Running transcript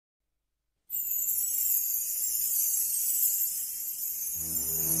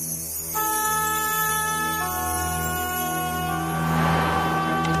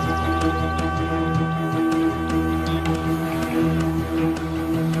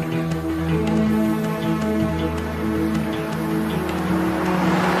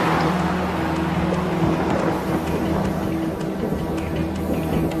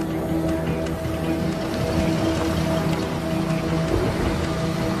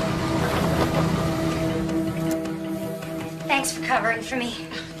Thanks for covering for me.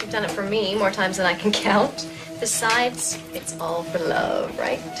 You've done it for me more times than I can count. Besides, it's all for love,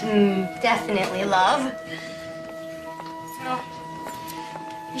 right? Definitely love.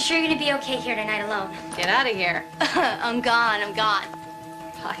 Oh, you sure you're gonna be okay here tonight alone? Get out of here. I'm gone.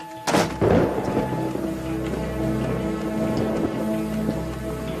 Bye.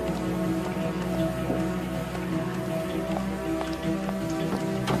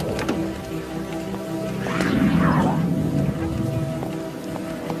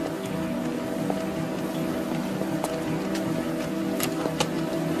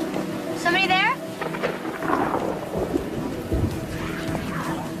 Somebody there?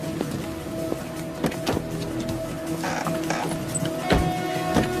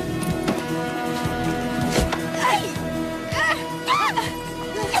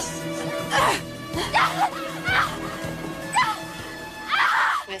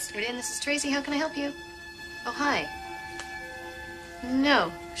 Miss Whittin, this is Tracy. How can I help you? Oh, hi.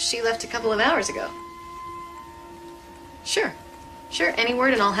 No, she left a couple of hours ago. Sure. Sure, any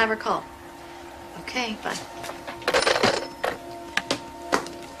word and I'll have her call. Okay, bye.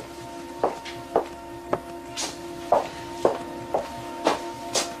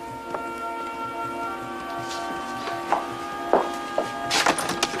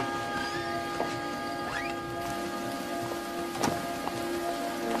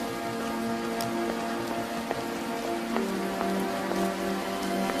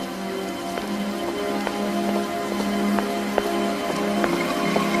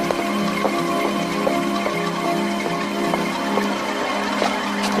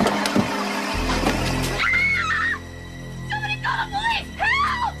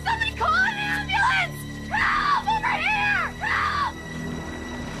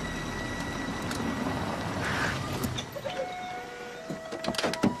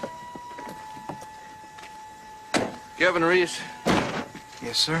 Kevin Reese.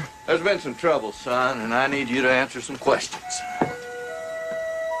 Yes, sir? There's been some trouble, son, and I need you to answer some questions.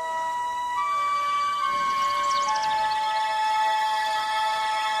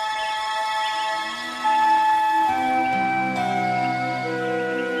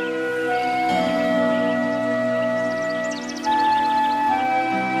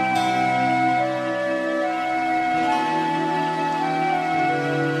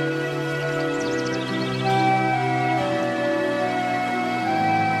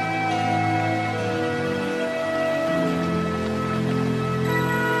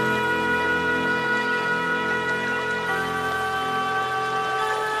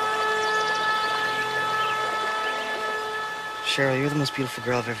 Cheryl, you're the most beautiful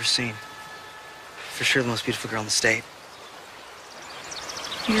girl I've ever seen. For sure the most beautiful girl in the state.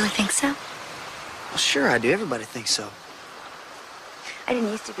 You really think so? Well, sure I do. Everybody thinks so. I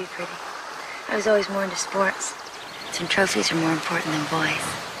didn't used to be pretty. I was always more into sports. Some trophies are more important than boys.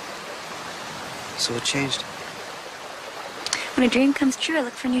 So what changed? When a dream comes true, I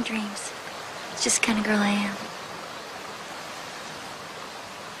look for new dreams. It's just the kind of girl I am.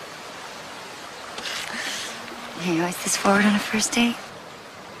 Are you always this forward on a first date?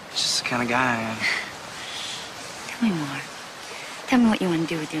 Just the kind of guy I am. Tell me more. Tell me what you want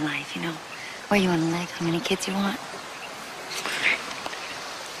to do with your life, you know. Where you want to live, how many kids you want.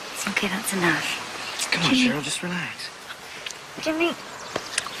 It's okay, that's enough. Come on, Cheryl, just relax. Jimmy,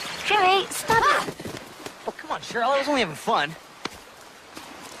 stop it! Oh, come on, Cheryl, I was only having fun.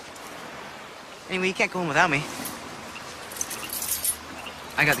 Anyway, you can't go in without me.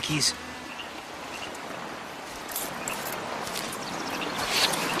 I got the keys.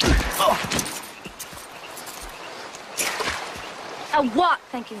 A what?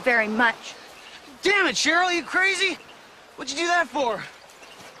 Thank you very much. Damn it, Cheryl, you crazy? What'd you do that for?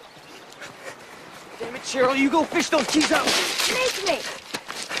 Damn it, Cheryl, you go fish those keys out. Make me.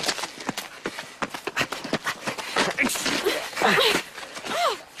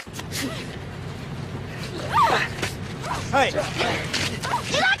 Hey!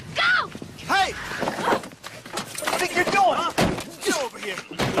 Let go! Hey! What do you think you're doing, huh? Get over here.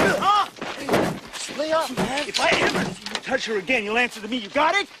 Huh? Lay up, man. If I ever see you touch her again, you'll answer to me. You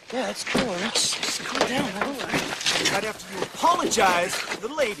got it? Yeah, that's cool. Just calm down. All right. Right after you apologize to the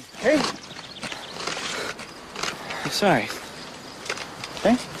lady, okay? I'm sorry.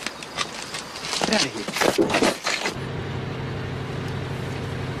 Okay? Get out of here.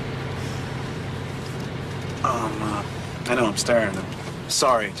 I know I'm staring. I'm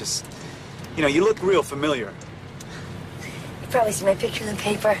sorry. Just, you know, you look real familiar. You've probably seen my picture in the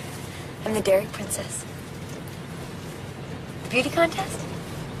paper. I'm the Dairy Princess. The beauty contest?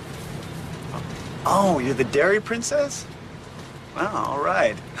 Oh, you're the Dairy Princess? Wow, all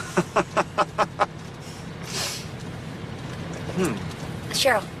right.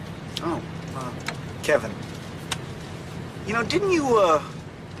 Cheryl. Oh, Kevin. You know, didn't you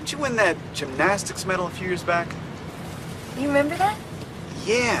win that gymnastics medal a few years back? You remember that?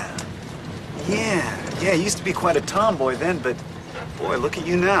 Yeah. Yeah, you used to be quite a tomboy then, but boy, look at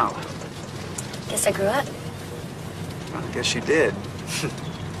you now. Guess I grew up. Well, I guess you did.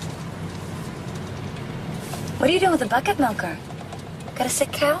 What are you doing with the bucket milker? Got a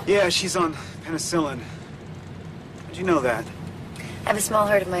sick cow? Yeah, she's on penicillin. How'd you know that? I have a small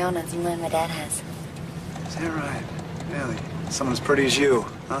herd of my own on some land my dad has. Is that right? Really? Someone as pretty as you,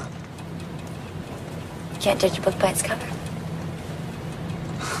 huh? You can't judge a book by its cover.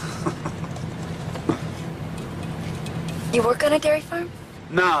 You work on a dairy farm?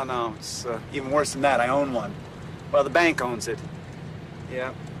 No, it's even worse than that. I own one. Well, the bank owns it.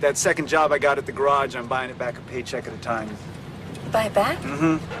 Yeah, that second job I got at the garage, I'm buying it back a paycheck at a time. You buy it back?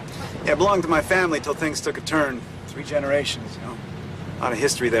 Mm-hmm. Yeah, it belonged to my family till things took a turn. 3 generations, you know. A lot of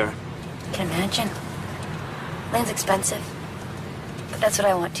history there. I can imagine. Land's expensive. But that's what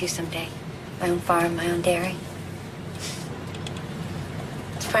I want too someday. My own farm, my own dairy.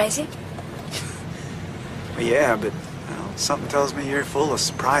 Surprise you? Well, yeah, but something tells me you're full of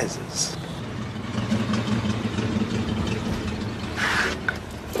surprises.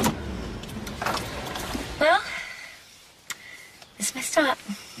 Well, this is my stop.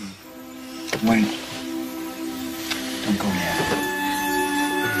 Wait. Don't go yet.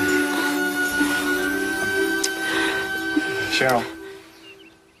 Cheryl.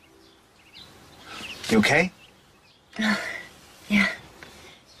 You okay? Yeah.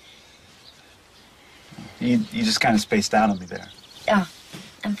 You just kind of spaced out on me there. Oh,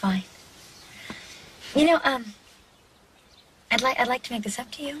 I'm fine. You know, I'd like to make this up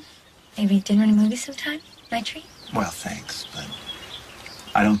to you. Maybe dinner and a movie sometime. My treat. Well, thanks, but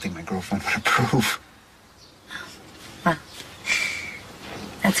I don't think my girlfriend would approve. Well,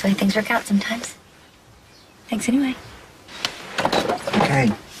 that's the way things work out sometimes. Thanks anyway.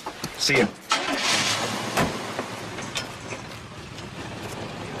 Okay. See you.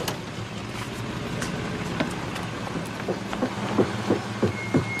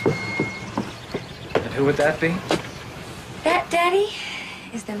 And who would that be? That, Daddy,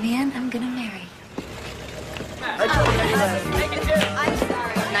 is the man I'm gonna marry.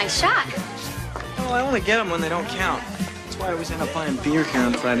 Nice shot. Oh, I only get them when they don't count. That's why I always end up buying beer here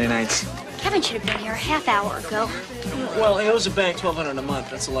on Friday nights. Kevin should have been here a half hour ago. Well, he owes the bank $1,200 a month.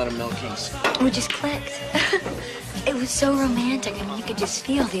 That's a lot of milkies. We just clicked. It was so romantic. I mean, you could just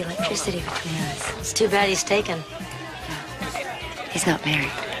feel the electricity between us. It's too bad he's taken. He's not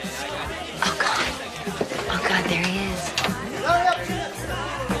married. Oh, God. Oh, God, there he is.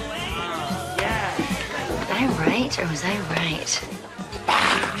 Was I right, or was I right?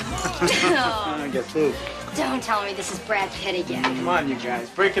 I get food. Don't tell me this is Brad Pitt again. Come on, you guys.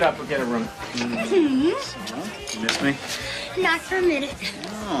 Break it up or get a room. You miss me? Not for a minute.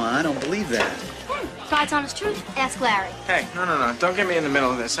 No, I don't believe that. God's honest truth, ask Larry. Hey, no. Don't get me in the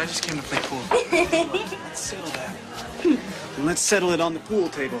middle of this. I just came to play pool. Let's settle that. And let's settle it on the pool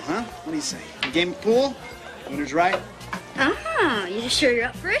table, huh? What do you say? A game of pool? Winner's right? Ah, you sure you're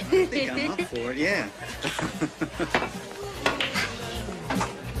up for it? I think I'm up for it, yeah.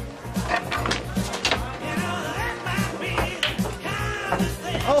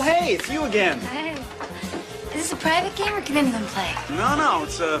 Oh, hey, it's you again. Hey. Is this a private game, or can anyone play? No,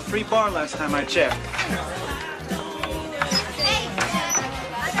 it's a free bar last time I checked.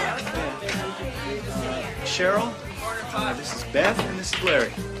 Cheryl, this is Beth, and this is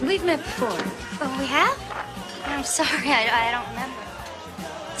Larry. We've met before. Oh, we have? I'm sorry, I don't remember.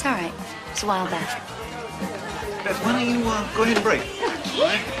 It's all right. It was a while back. Beth, why don't you go ahead and break? All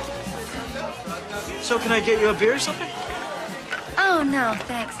right? So can I get you a beer or something? Oh, no,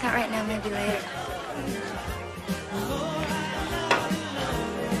 thanks. Not right now. Maybe later.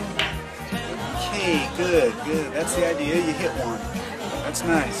 Okay, good. That's the idea. You hit one. That's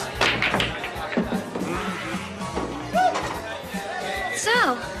nice.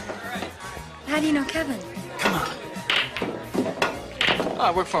 So, how do you know Kevin? Come on. Oh,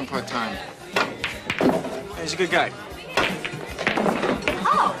 I work for him part-time. He's a good guy.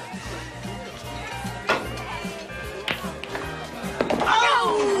 Oh!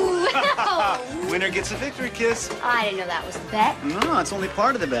 Oh! Winner gets a victory kiss. I didn't know that was a bet. No, it's only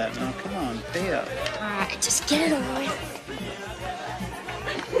part of the bet. Now, come on, pay up. All right, just get it over with.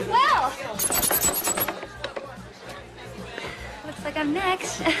 Well, Looks like I'm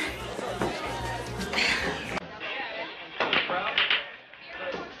next.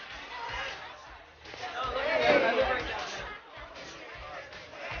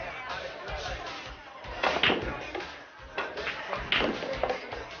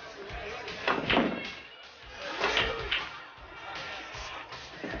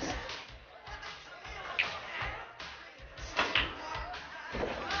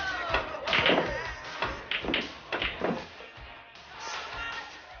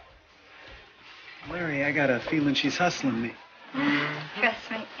 I got a feeling she's hustling me.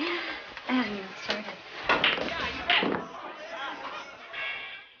 Trust me. I haven't even started.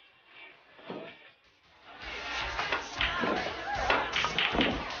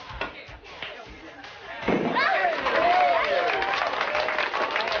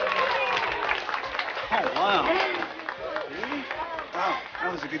 Oh, wow. Really? Wow,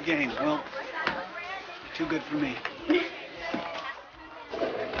 that was a good game. Well, too good for me.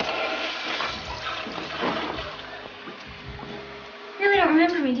 You really don't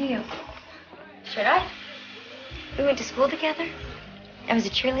remember me, do you? Should I? We went to school together. I was a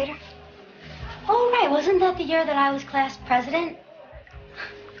cheerleader. Oh, right. Wasn't that the year that I was class president?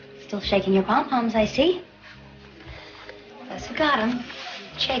 Still shaking your pom-poms, I see. Those who got 'em,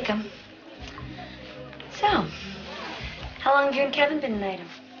 shake 'em. So, how long have you and Kevin been an item?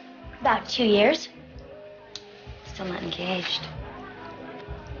 About 2 years. Still not engaged.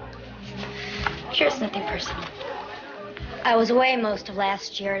 Sure, it's nothing personal. I was away most of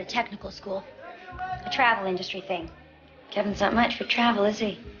last year at a technical school. A travel industry thing. Kevin's not much for travel, is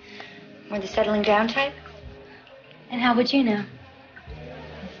he? More the settling down type? And how would you know?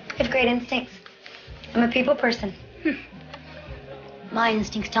 I have great instincts. I'm a people person. My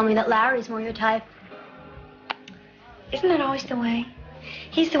instincts tell me that Larry's more your type. Isn't that always the way?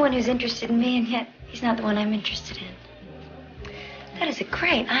 He's the one who's interested in me, and yet he's not the one I'm interested in. That is a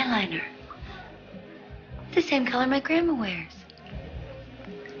great eyeliner. The same color my grandma wears.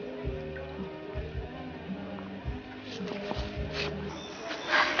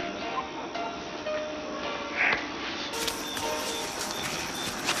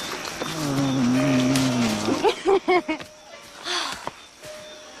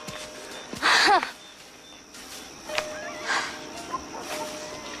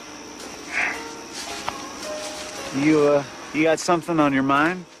 You got something on your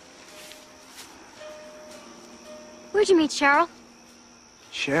mind? Where'd you meet Cheryl?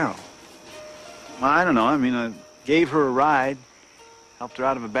 Cheryl? Well, I don't know. I mean, I gave her a ride, helped her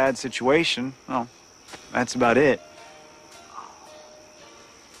out of a bad situation. Well, that's about it.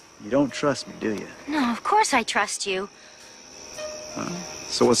 You don't trust me, do you? No, of course I trust you.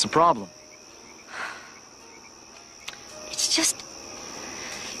 So what's the problem? It's just,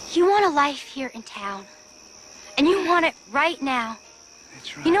 you want a life here in town. And you want it right now.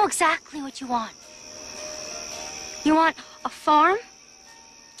 That's right. You know exactly what you want. You want a farm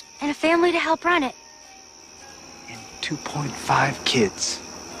and a family to help run it. And 2.5 kids.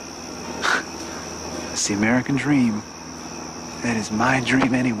 That's the American dream. That is my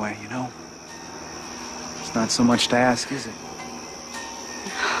dream anyway, you know? It's not so much to ask, is it?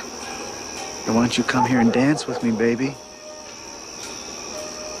 So why don't you come here and dance with me, baby?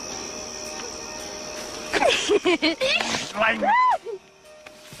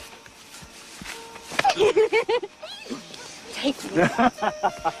 Take me.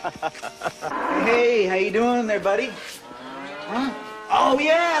 Hey, how you doing there, buddy? Huh? Oh,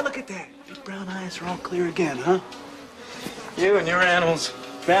 yeah, look at that. Big brown eyes are all clear again, huh? You and your animals.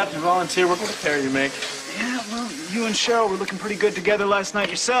 Bound to volunteer work with the pair you make. Yeah, well, you and Cheryl were looking pretty good together last night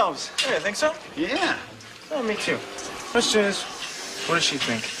yourselves. Yeah, think so? Yeah. Oh, me too. Question is, what does she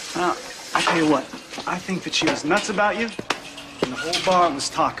think? I tell you what, I think that she was nuts about you, and the whole bar was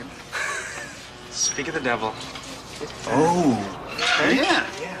talking. Speak of the devil. Oh. Okay. Yeah.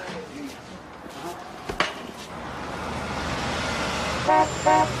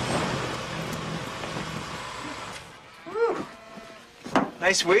 Woo.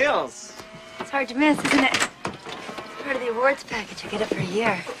 Nice wheels. It's hard to miss, isn't it? It's part of the awards package. I get it for a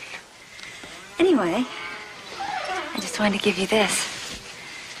year. Anyway, I just wanted to give you this.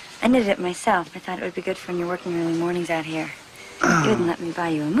 I knitted it myself. I thought it would be good for when you're working early mornings out here. You wouldn't let me buy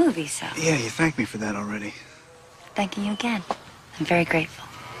you a movie, so... Yeah, you thanked me for that already. Thanking you again. I'm very grateful.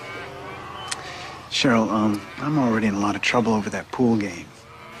 Cheryl, I'm already in a lot of trouble over that pool game.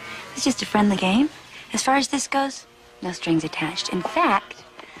 It's just a friendly game. As far as this goes, no strings attached. In fact,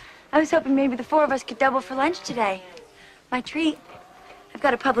 I was hoping maybe the four of us could double for lunch today. My treat. I've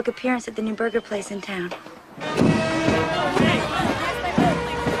got a public appearance at the new burger place in town.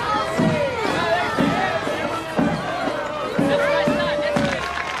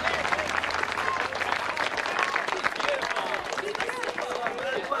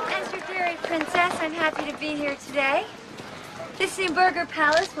 As your dearie princess, I'm happy to be here today. This new Burger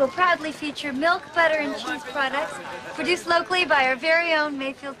Palace will proudly feature milk, butter, and cheese products produced locally by our very own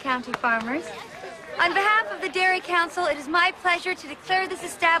Mayfield County farmers. On behalf of the Dairy Council, it is my pleasure to declare this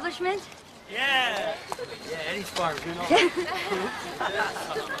establishment... Yeah, Eddie's farm, you know.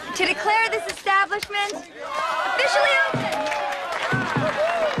 to declare this establishment officially open.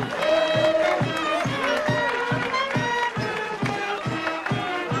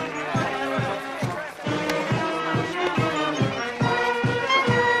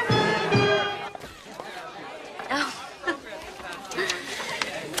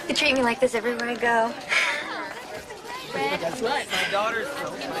 treat me like this everywhere I go. That's right. My daughter's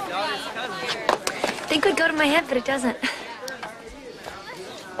cousin. Think would go to my head, but it doesn't.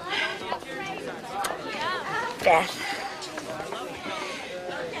 Beth,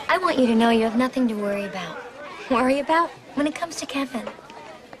 I want you to know you have nothing to worry about. Worry about? When it comes to Kevin.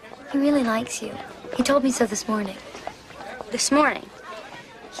 He really likes you. He told me so this morning. This morning?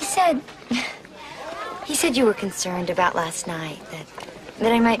 He said you were concerned about last night,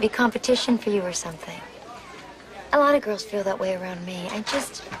 that I might be competition for you or something. A lot of girls feel that way around me.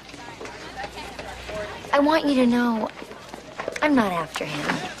 I want you to know I'm not after him.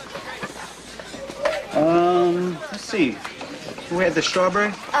 Let's see. We had the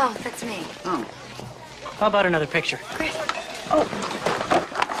strawberry? Oh, that's me. Oh. How about another picture? Chris.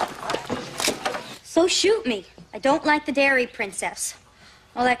 So shoot me. I don't like the dairy princess.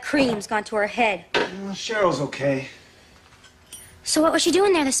 All that cream's gone to her head. Well, Cheryl's okay. So what was she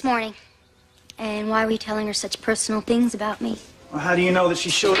doing there this morning? And why were you telling her such personal things about me? Well, how do you know that she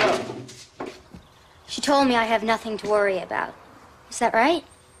showed up? She told me I have nothing to worry about. Is that right?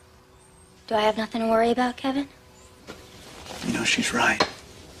 Do I have nothing to worry about, Kevin? You know, she's right.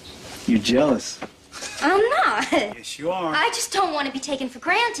 You're jealous. I'm not. Yes, you are. I just don't want to be taken for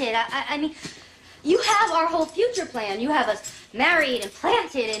granted. I mean, you have our whole future plan. You have us married and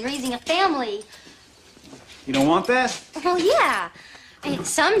planted and raising a family. You don't want that? Well, yeah. I mean,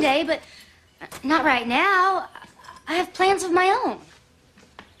 someday, but not right now. I have plans of my own.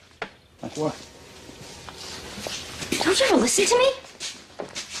 Like what? Don't you ever listen to me?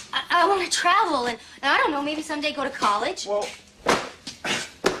 I want to travel and I don't know, maybe someday go to college. Well,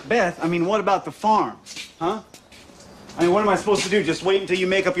 Beth, I mean, what about the farm? Huh? I mean, what am I supposed to do? Just wait until you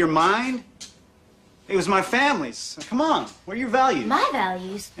make up your mind? It was my family's. Come on, what are your values? My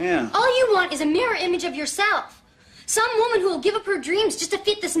values? Yeah. All you want is a mirror image of yourself. Some woman who will give up her dreams just to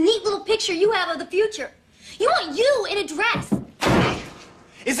fit this neat little picture you have of the future. You want you in a dress.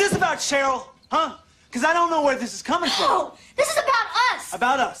 Is this about Cheryl? Huh? Because I don't know where this is coming from. No, this is about us.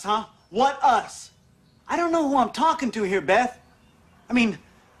 About us, huh? What us? I don't know who I'm talking to here, Beth. I mean,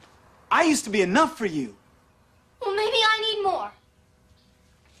 I used to be enough for you. Well, maybe I need more.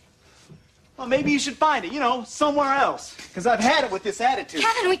 Well, maybe you should find it, you know, somewhere else. Because I've had it with this attitude.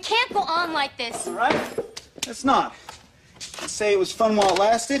 Kevin, we can't go on like this. All right? Let's not. Let's say it was fun while it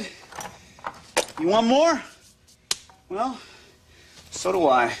lasted. You want more? Well, so do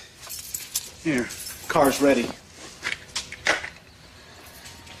I. Here, car's ready.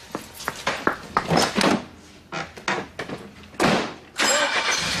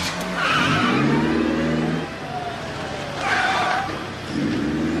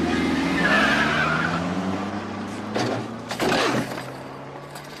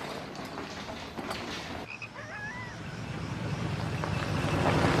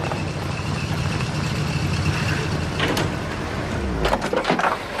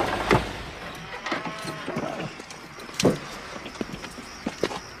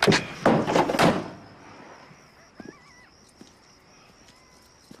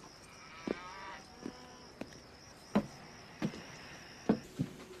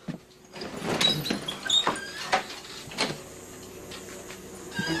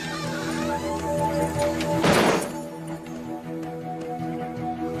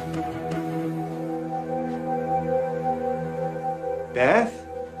 Beth?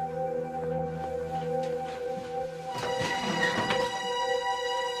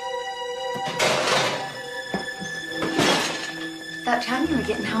 About time you were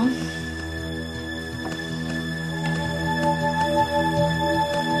getting home.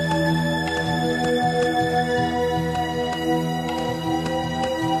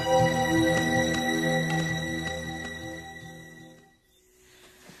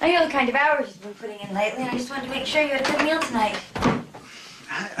 I know the kind of hours you've been putting in lately, and I just wanted to make sure you had a good meal tonight.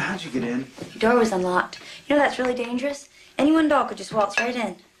 How'd you get in? Your door was unlocked. You know that's really dangerous? Any one dog could just waltz right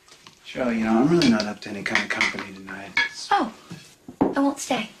in. Cheryl, you know, I'm really not up to any kind of company tonight. Oh, I won't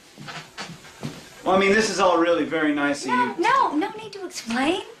stay. Well, I mean, this is all really very nice of you. No need to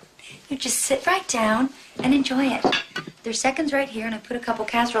explain. You just sit right down and enjoy it. There's seconds right here, and I put a couple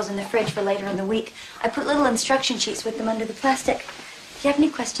casseroles in the fridge for later in the week. I put little instruction sheets with them under the plastic. If you have any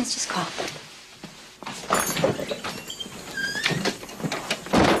questions, just call.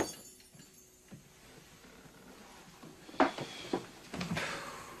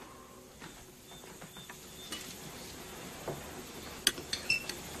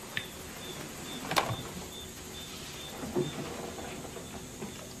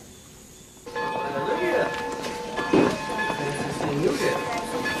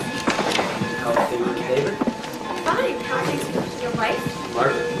 Fine. How are things with your wife?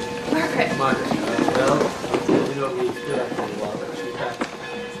 Margaret.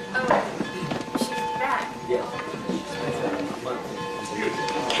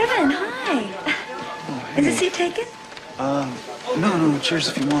 Kevin, hi. Oh, Is the seat taken? No, cheers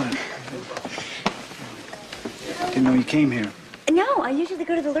if you want it. Didn't know you came here. No, I usually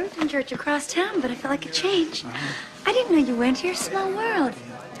go to the Lutheran church across town, but I felt like a change. I didn't know you went here. Small world.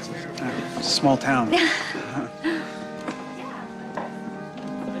 It's a small town.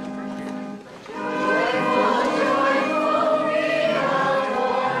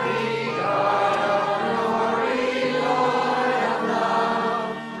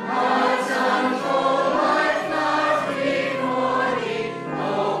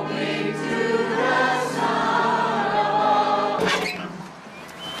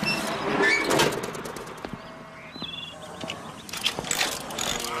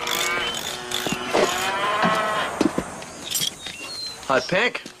 Hot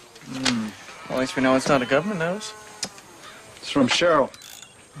pink? Well, at least we know it's not a government notice. It's from Cheryl.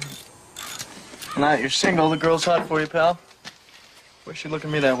 Now that you're single, the girl's hot for you, pal. Wish you'd look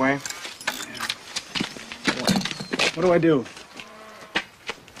at me that way. What do I do?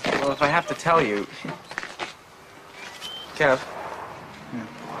 Well, if I have to tell you... Kev,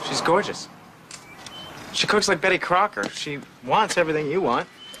 she's gorgeous. She cooks like Betty Crocker. She wants everything you want.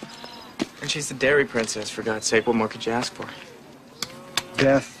 And she's the dairy princess, for God's sake. What more could you ask for?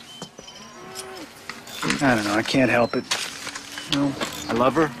 Beth. I don't know. I can't help it. No, I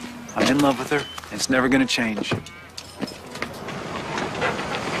love her. I'm in love with her. And it's never going to change.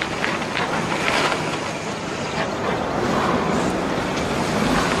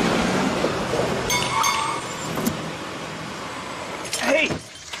 Hey!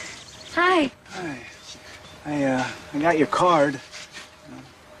 Hi. Hi. I got your card.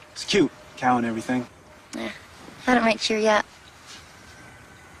 It's cute, cow and everything. Haven't reached here yet.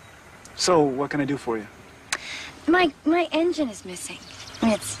 So, what can I do for you? My engine is missing. I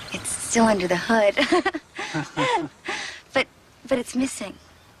mean, it's still under the hood. but it's missing.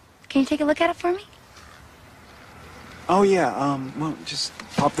 Can you take a look at it for me? Oh, yeah. Well, just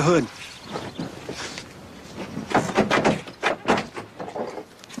pop the hood.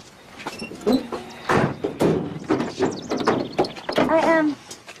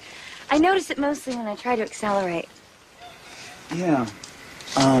 I notice it mostly when I try to accelerate. Yeah.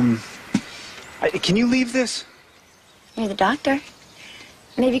 Can you leave this? You're the doctor.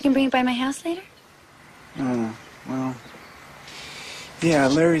 Maybe you can bring it by my house later? Oh, well. Yeah,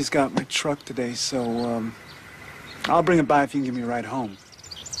 Larry's got my truck today, so, I'll bring it by if you can give me a ride home.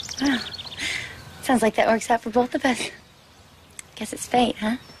 Wow. Sounds like that works out for both of us. Guess it's fate,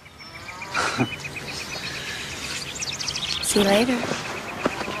 huh? See you later.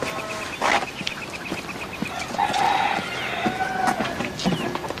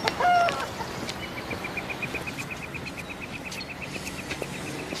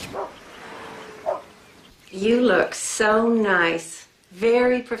 You look so nice.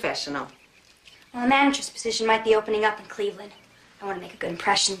 Very professional. Well, a manager's position might be opening up in Cleveland. I want to make a good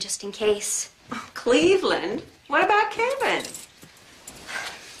impression just in case. Oh, Cleveland? What about Kevin?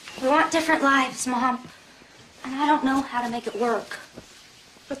 We want different lives, Mom. And I don't know how to make it work.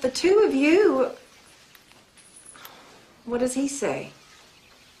 But the two of you... What does he say?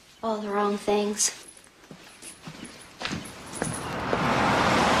 All the wrong things.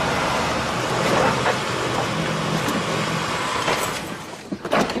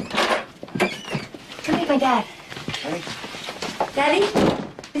 Come meet my dad. Hey. Daddy,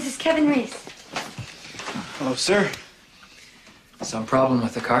 this is Kevin Reese. Hello, sir. Some problem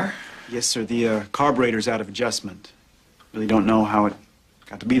with the car? Yes, sir. The carburetor's out of adjustment. Really don't know how it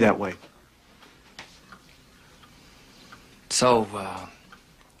got to be that way. So,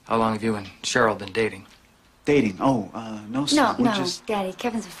 how long have you and Cheryl been dating? Dating? Oh, no, sir. No, We're no, just... Daddy.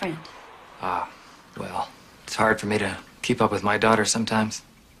 Kevin's a friend. Ah, well, it's hard for me to keep up with my daughter sometimes.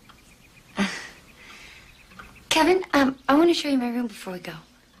 Kevin, I want to show you my room before we go.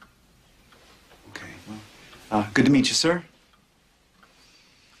 Okay, well, good to meet you, sir.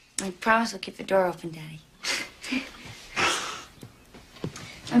 I promise we'll keep the door open, Daddy.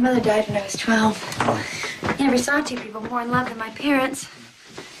 My mother died when I was 12. I never saw two people more in love than my parents.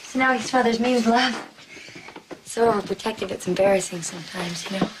 So now he smothers me with love. So overprotective, it's embarrassing sometimes,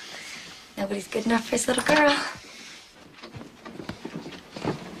 you know. Nobody's good enough for his little girl.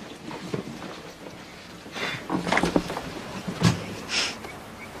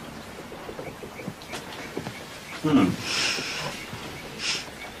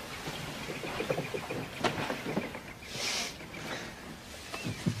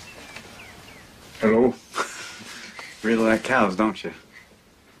 Hello. Really like cows, don't you?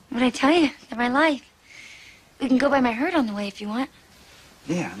 What'd I tell you? They're my life. We can go by my herd on the way if you want.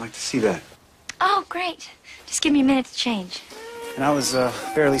 Yeah, I'd like to see that. Oh, great. Just give me a minute to change. And I was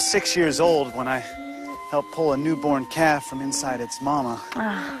barely 6 years old when I helped pull a newborn calf from inside its mama.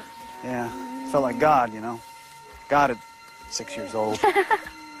 Yeah, felt like God, you know. God at 6 years old.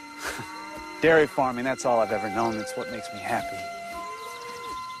 Dairy farming, that's all I've ever known. That's what makes me happy.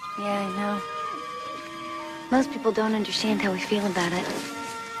 Yeah, I know. Most people don't understand how we feel about it.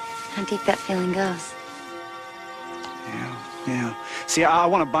 How deep that feeling goes. Yeah. See, I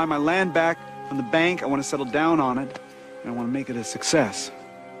want to buy my land back from the bank. I want to settle down on it. And I want to make it a success.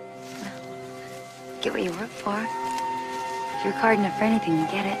 Get what you work for. If you work hard enough for anything, you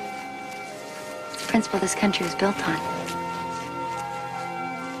get it. It's the principle this country was built on.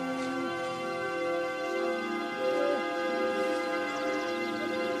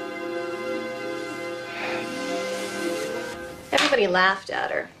 Everybody laughed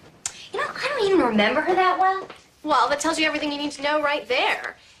at her. You know, I don't even remember her that well. Well, that tells you everything you need to know right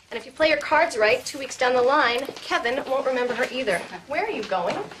there. And if you play your cards right, 2 weeks down the line, Kevin won't remember her either. Where are you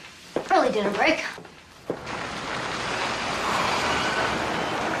going? Early dinner break.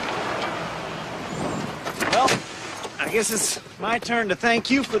 Well, I guess it's my turn to thank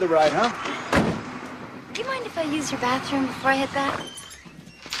you for the ride, huh? Do you mind if I use your bathroom before I head back?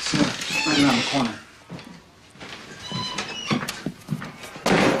 It's right around the corner.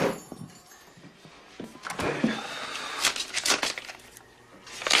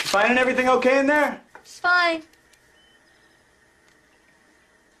 Finding everything okay in there? It's fine.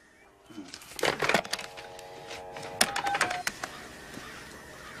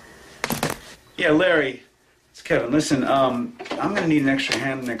 Yeah, Larry. It's Kevin. Listen, I'm gonna need an extra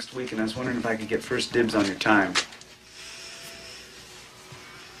hand next week, and I was wondering if I could get first dibs on your time.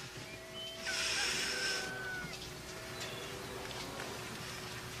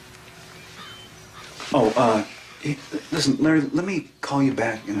 Oh, hey, listen, Larry, let me call you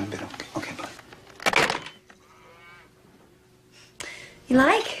back in a bit. Okay, bye. You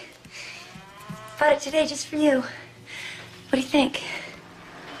like? Bought it today just for you. What do you think?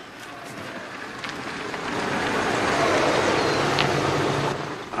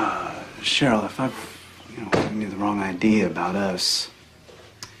 Cheryl, if I've, given you the wrong idea about us.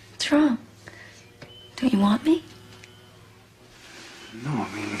 What's wrong? Don't you want me? No, I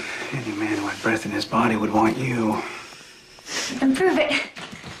mean, any man who had breath in his body would want you. Then prove it.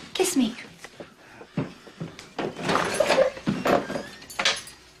 Kiss me.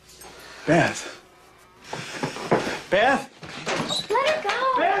 Beth. Beth? Let her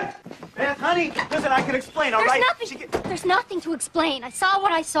go. Beth, honey, listen, I can explain, all right? There's nothing to explain. I saw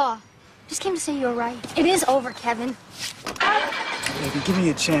what I saw. Just came to say you're right. It is over, Kevin. Baby, give me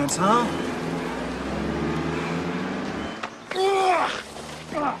a chance, huh?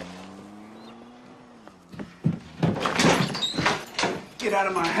 Get out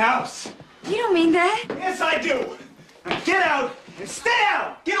of my house. You don't mean that. Yes, I do. Now get out and stay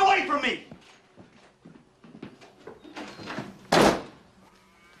out. Get away from me.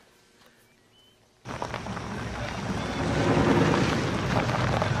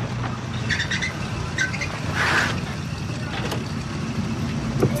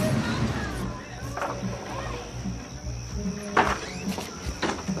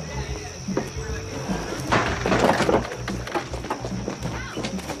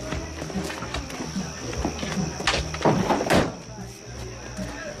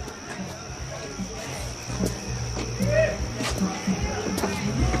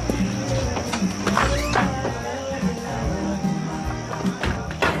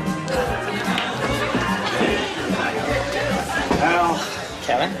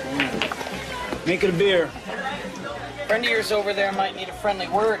 Make it a beer. A friend of yours over there might need a friendly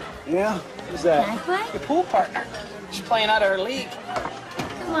word. Yeah? Who's that? Can I play? Your pool partner. She's playing out of her league.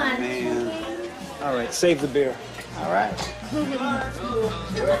 Come on. Man. All right, save the beer. All right.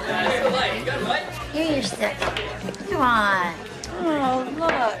 Here you're sick. Come on. Oh,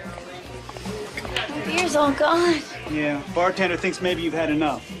 look. The beer's all gone. Yeah, bartender thinks maybe you've had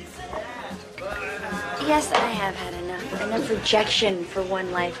enough. Yes, I have had enough. Enough rejection for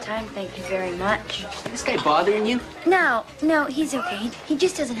one lifetime. Thank you very much. This guy bothering you? No, he's okay. He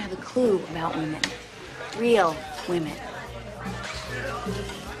just doesn't have a clue about women. Real women.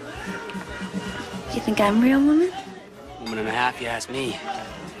 Do you think I'm a real woman? Woman and a half, you ask me.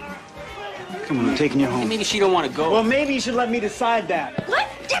 Come on, I'm taking you home. Hey, maybe she don't want to go. Well, maybe you should let me decide that. What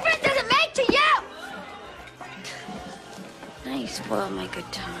difference does it make to you? Now you spoiled my good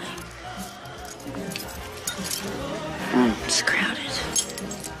time. It's crowded.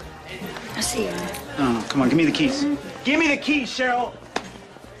 I'll see you. Oh, come on, give me the keys. Give me the keys, Cheryl.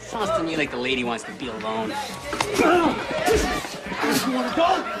 Sounds to me like the lady wants to be alone. You want to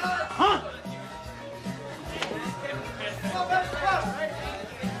go? Huh?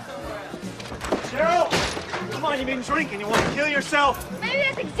 on, you've been drinking. You want to kill yourself? Maybe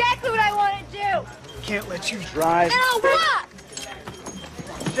that's exactly what I want to do. Can't let you drive. Then I'll walk.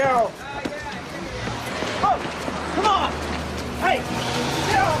 Cheryl. Oh, come on. Hey,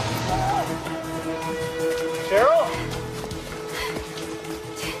 Cheryl. Cheryl.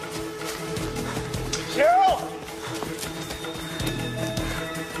 Cheryl.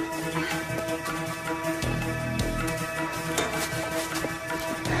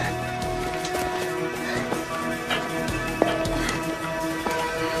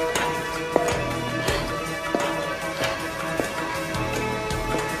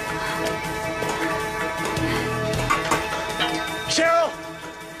 Cheryl!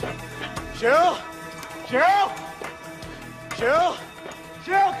 Cheryl! Cheryl! Cheryl!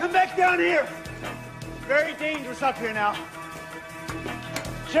 Cheryl, come back down here! It's very dangerous up here now.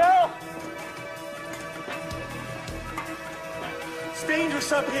 Cheryl! It's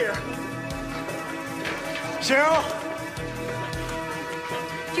dangerous up here. Cheryl!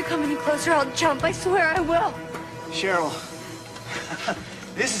 If you come any closer, I'll jump. I swear I will. Cheryl,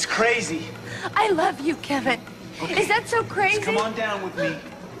 this is crazy. I love you, Kevin. Okay. Is that so crazy? Just come on down with me,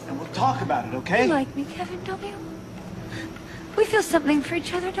 and we'll talk about it, okay? You like me, Kevin, don't you? We feel something for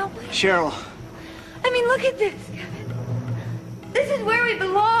each other, don't we? Cheryl. I mean, look at this, Kevin. This is where we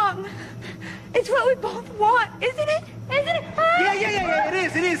belong. It's what we both want, isn't it? Isn't it? Ah! Yeah, it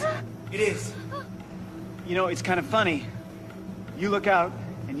is, it is. It is. You know, it's kind of funny. You look out,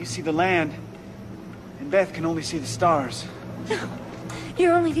 and you see the land, and Beth can only see the stars. No,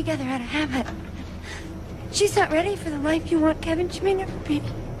 you're only together out of habit. She's not ready for the life you want, Kevin. She may never be.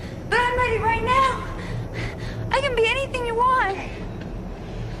 But I'm ready right now. I can be anything you want.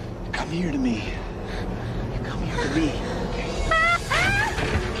 Come here to me. Come here to me.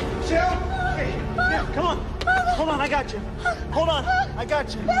 Cheryl! Hey, now, come on. Hold on, I got you. Hold on, I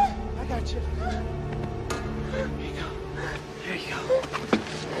got you. I got you. There you go. There you go.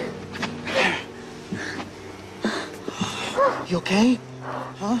 You okay?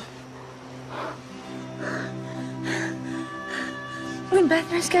 Huh? Would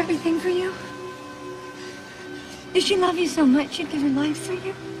Beth risk everything for you? Does she love you so much she'd give her life for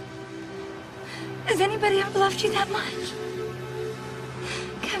you? Has anybody ever loved you that much?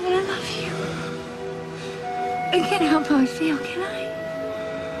 Kevin, I love you. I can't help how I feel, can I?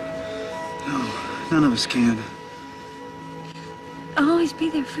 No, none of us can. I'll always be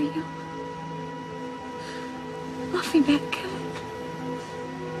there for you. Love me back, Kevin.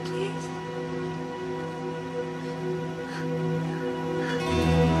 Please.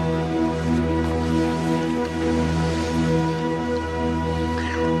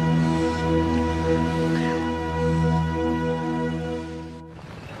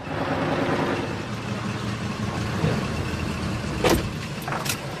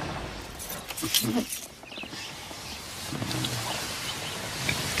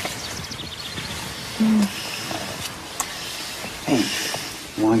 Hey,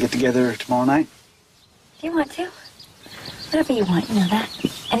 you want to get together tomorrow night? Do you want to? Whatever you want, you know that.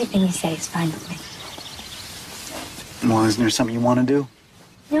 Anything you say is fine with me. Well, isn't there something you want to do?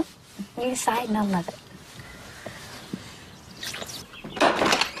 No, you decide and I'll love it.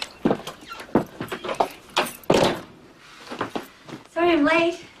 Sorry I'm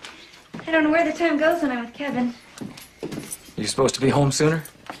late. I don't know where the time goes when I'm with Kevin. You supposed to be home sooner?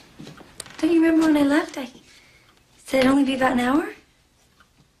 Don't you remember when I left? I said it'd only be about an hour.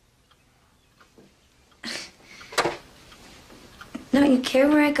 Don't you care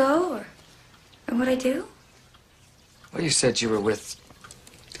where I go or what I do? Well, you said you were with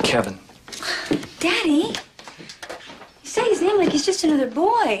Kevin. Daddy, you say his name like he's just another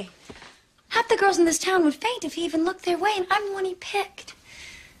boy. Half the girls in this town would faint if he even looked their way, and I'm the one he picked.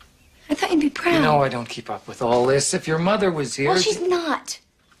 I thought you'd be proud. You know I don't keep up with all this. If your mother was here... Well, she's not.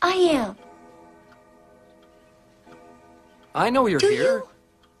 I am. I know you're Do here. you?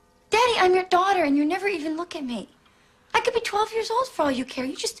 Daddy, I'm your daughter, and you never even look at me. I could be 12 years old for all you care.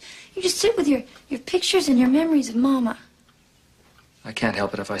 You just sit with your pictures and your memories of Mama. I can't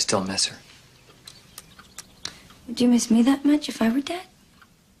help it if I still miss her. Would you miss me that much if I were dead?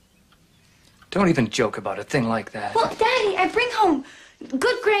 Don't even joke about a thing like that. Well, Daddy, I bring home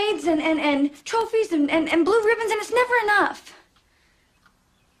good grades and trophies and blue ribbons, and it's never enough.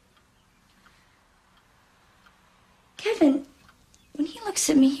 Kevin, when he looks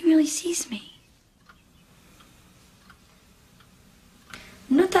at me, he really sees me.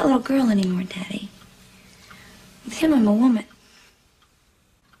 I'm not that little girl anymore, Daddy. With him, I'm a woman.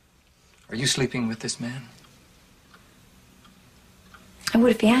 Are you sleeping with this man? I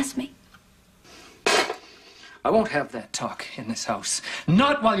would if he asked me. I won't have that talk in this house.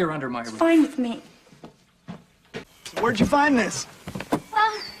 Not while you're under my It's roof. fine with me. Where'd you find this?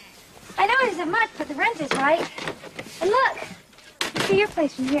 Well, I know it isn't much, but the rent is right. And look, you see your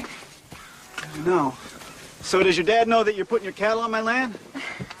place from here. No. So does your dad know that you're putting your cattle on my land?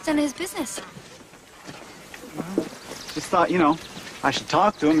 It's none of his business. Just thought, you know, I should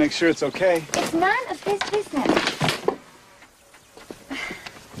talk to him, make sure it's okay. It's none of his business.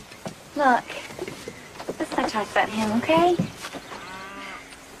 Look, let's not talk about him, okay?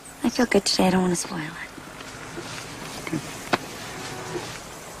 I feel good today. I don't want to spoil it.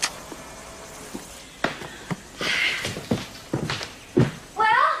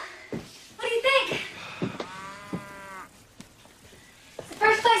 Well, what do you think? It's the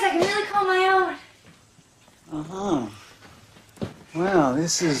first place I can really call my own. Uh-huh. Well,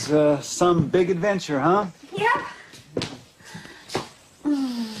 this is some big adventure, huh? Yep.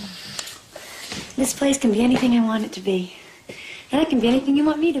 This place can be anything I want it to be. And it can be anything you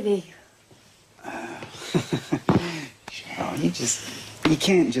want me to be. You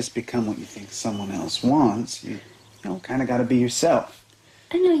can't just become what you think someone else wants. You kind of got to be yourself.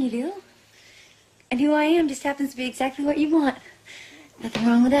 I know you do. And who I am just happens to be exactly what you want. Nothing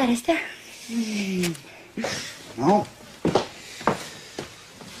wrong with that, is there? No.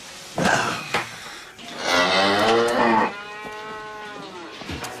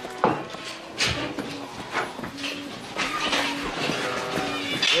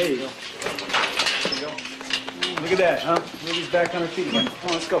 There you go. There you go. Look at that, huh? Ruby's back on her feet again. Come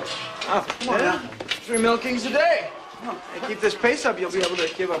on, let's go. Oh, come on now. 3 milkings a day. Hey, keep this pace up, you'll be able to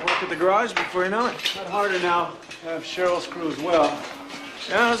give up work at the garage before you know it. Not harder now. Have Cheryl's crew as well.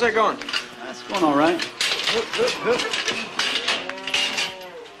 Yeah, how's that going? That's going all right. Hup, hup, hup.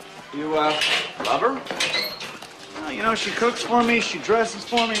 You, love her? Well, you know, she cooks for me, she dresses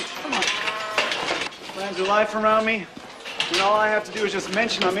for me. Come on. Plans her life around me. And all I have to do is just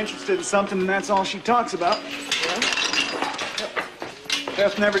mention I'm interested in something, and that's all she talks about. Yeah? Yep.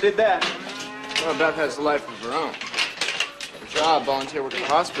 Beth never did that. Well, Beth has a life of her own. Her job, volunteer work at the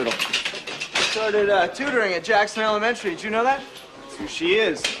hospital. Started tutoring at Jackson Elementary. Did you know that? That's who she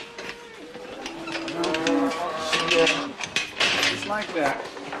is. Just like that.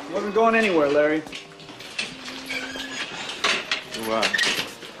 Wasn't going anywhere, Larry. You,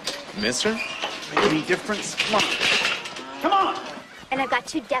 miss her? Make any difference? Come on. Come on! And I've got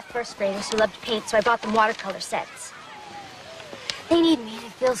 2 deaf first graders who love to paint, so I bought them watercolor sets. They need me, and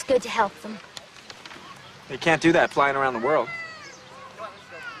it feels good to help them. You can't do that flying around the world.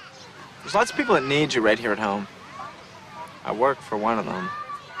 There's lots of people that need you right here at home. I work for one of them.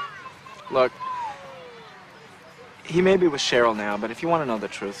 Look, he may be with Cheryl now, but if you want to know the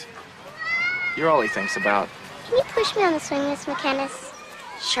truth, you're all he thinks about. Can you push me on the swing, Miss McKennis?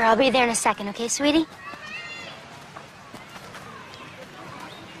 Sure, I'll be there in a second, okay, sweetie?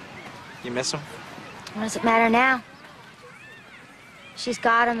 You miss him? What does it matter now? She's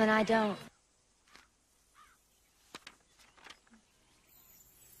got him and I don't.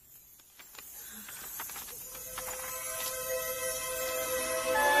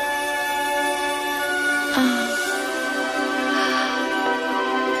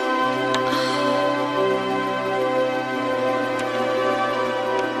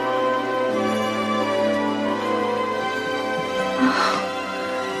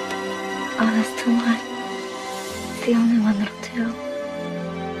 Oh, that's the one. It's the only one that'll do.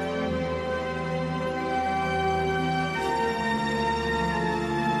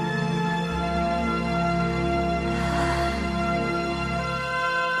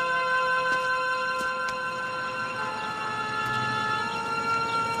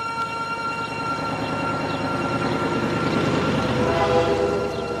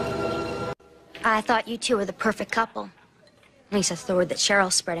 I thought you two were the perfect couple. At least that's the word that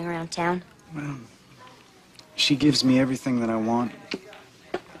Cheryl's spreading around town. Well, she gives me everything that I want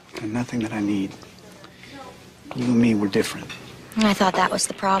and nothing that I need. You and me were different. I thought that was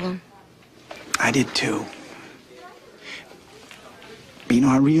the problem. I did too. But you know,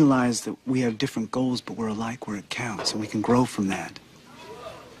 I realized that we have different goals, but we're alike where it counts, and we can grow from that.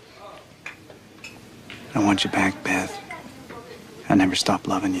 I want you back, Beth. I never stopped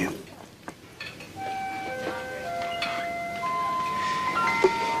loving you.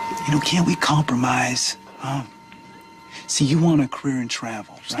 You know, can't we compromise? Huh? See, you want a career in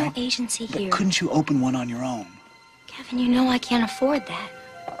travel, There's right? no agency here. But couldn't you open one on your own? Kevin, you know I can't afford that.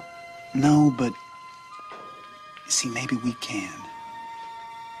 No, but see, maybe we can.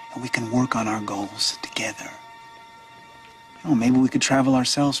 And we can work on our goals together. You know, maybe we could travel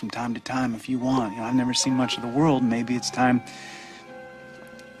ourselves from time to time if you want. You know, I've never seen much of the world. Maybe it's time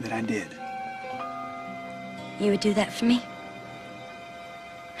that I did. You would do that for me?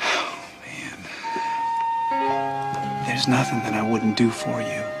 Oh, man. there's nothing that I wouldn't do for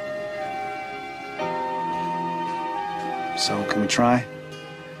you. So, can we try?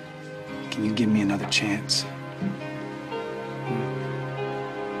 Can you give me another chance?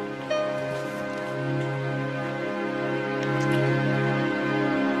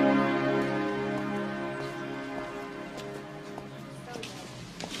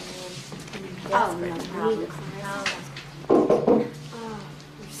 Oh, no problem.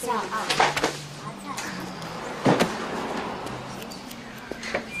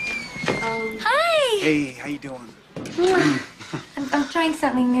 Hi! Hey, how you doing? I'm trying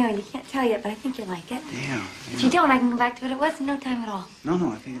something new. You can't tell yet, but I think you'll like it. Yeah. If you don't, I can go back to what it was in no time at all.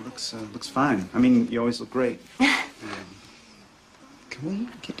 No, I think it looks fine. I mean, you always look great. Can we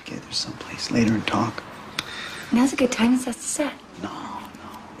get together someplace later and talk? Now's a good time. It says to set. No,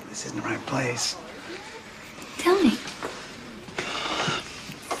 this isn't the right place. Tell me.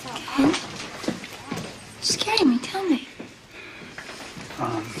 Ken? Scaring me. Tell me.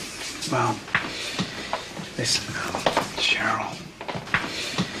 Well, listen, Cheryl.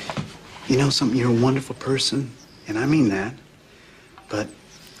 You know something? You're a wonderful person, and I mean that. But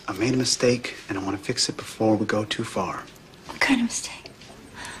I made a mistake, and I want to fix it before we go too far. What kind of mistake?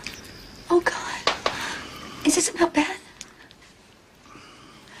 Oh, God. Is this about Beth?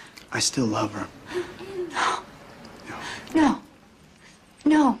 I still love her.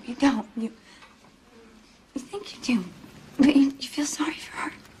 No, you don't. You think you do, but you feel sorry for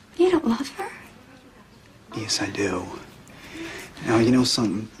her. You don't love her. Yes, I do. Now, you know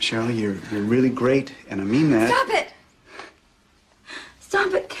something, Cheryl? You're really great, and I mean that. Stop it!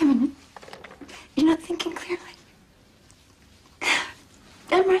 Stop it, Kevin. You're not thinking clearly.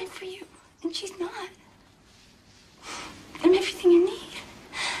 I'm right for you, and she's not. I'm everything you need.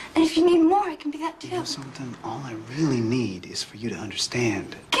 And if you need more, I can be that too. You know something? All I really need is for you to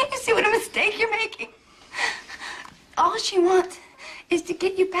understand. Can't you see what a mistake you're making? All she wants is to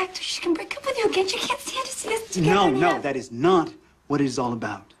get you back so she can break up with you again. She can't stand to see us together. No, that is not what it is all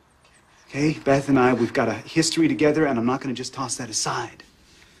about. Okay? Beth and I, we've got a history together, and I'm not going to just toss that aside.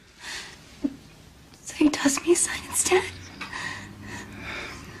 So you toss me aside instead?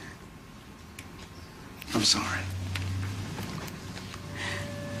 I'm sorry.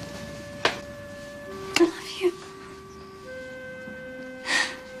 I love you.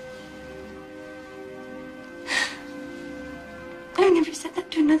 I've never said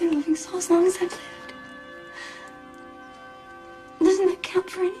that to another living soul as long as I've lived. Doesn't that count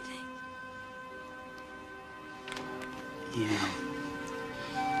for anything? Yeah,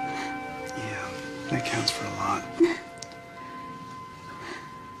 that counts for a lot.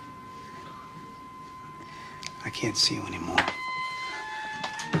 I can't see you anymore.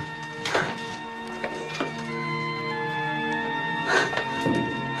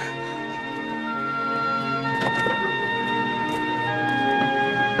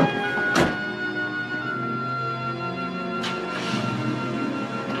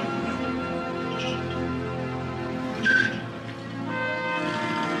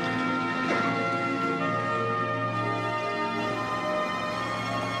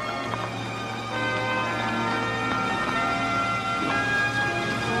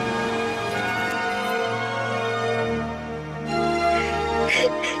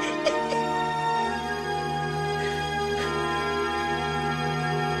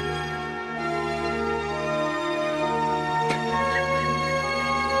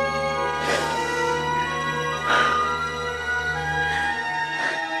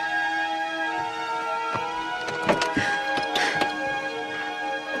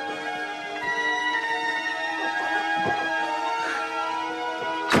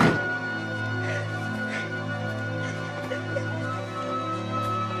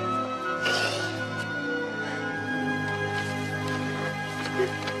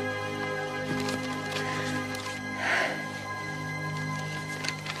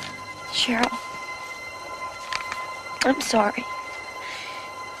 Cheryl, I'm sorry.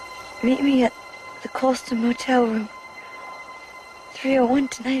 Meet me at the Colston Motel room 301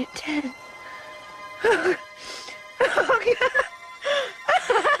 tonight at 10. Oh, God.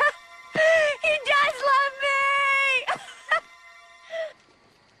 He does love me!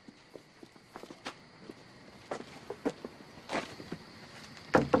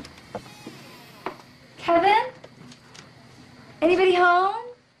 Kevin? Anybody home?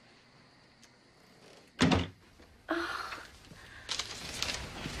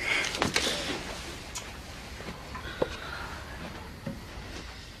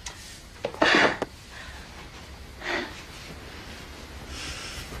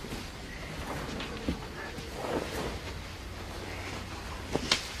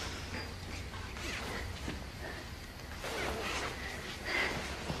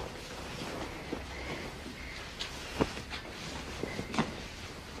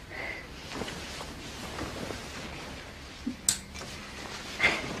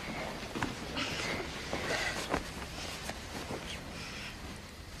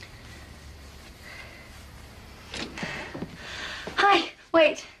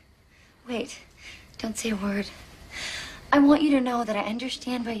 Wait. Wait. Don't say a word. I want you to know that I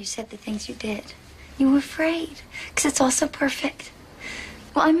understand why you said the things you did. You were afraid, because it's all so perfect.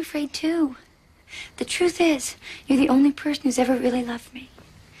 Well, I'm afraid, too. The truth is, you're the only person who's ever really loved me.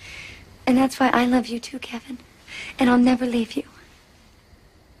 And that's why I love you, too, Kevin. And I'll never leave you.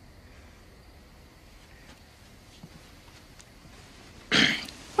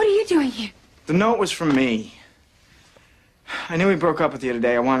 What are you doing here? The note was from me. I knew we broke up with you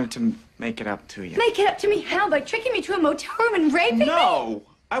today. I wanted to make it up to you. Make it up to me how? By tricking me to a motel room and raping me? No!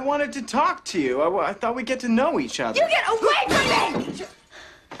 I wanted to talk to you. I thought we'd get to know each other. You get away from me!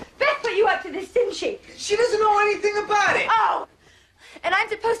 Beth put you up to this, didn't she? She doesn't know anything about it. Oh! And I'm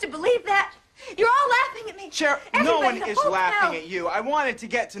supposed to believe that? You're all laughing at me. Cher, no one is laughing at you. I wanted to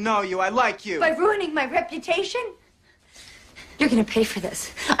get to know you. I like you. By ruining my reputation? You're gonna pay for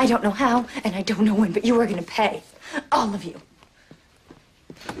this. I don't know how, and I don't know when, but you are gonna pay. All of you.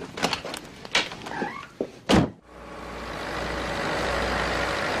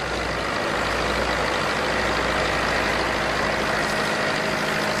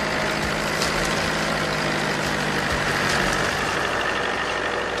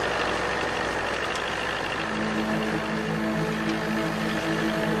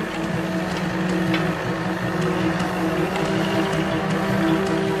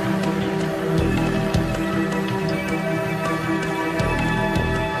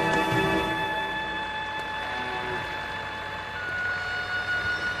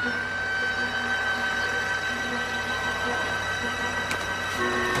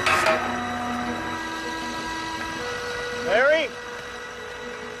 Larry?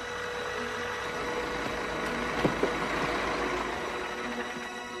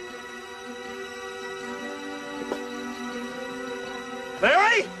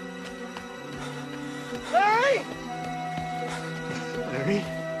 Larry? Larry? Larry?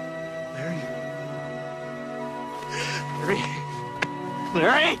 Larry? Larry?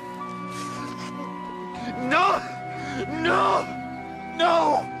 Larry? No! No!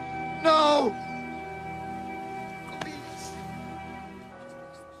 No! No!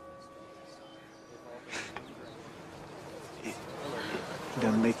 It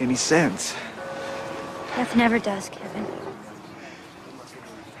doesn't make any sense. Death never does, Kevin.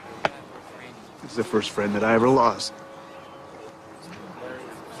 This is the first friend that I ever lost.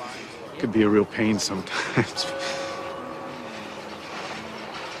 Could be a real pain sometimes.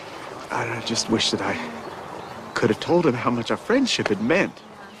 I just wish that I could have told him how much our friendship had meant.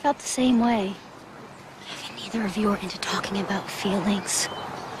 I felt the same way. Neither of you are into talking about feelings.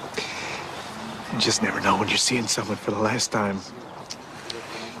 You just never know when you're seeing someone for the last time.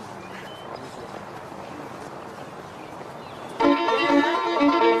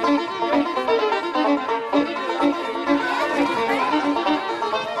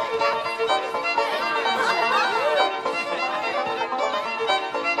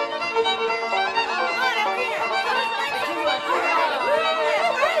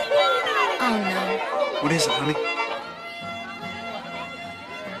 What is it, honey?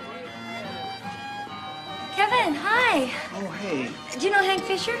 Kevin, hi. Oh, hey. Do you know Hank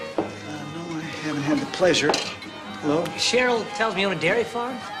Fisher? No, I haven't had the pleasure. Hello? Cheryl tells me you own a dairy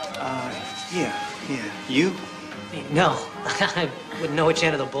farm? Yeah. You? No, I wouldn't know which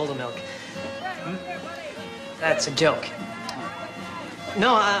end of the bowl to milk. That's a joke.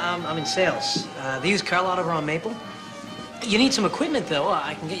 No, I'm in sales. They use Carl Oliver on Maple. You need some equipment, though.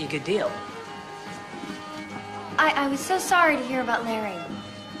 I can get you a good deal. I was so sorry to hear about Larry.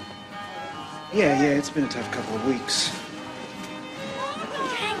 Yeah, it's been a tough couple of weeks.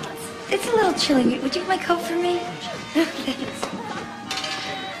 Hank, it's a little chilly. Would you get my coat for me? Thanks.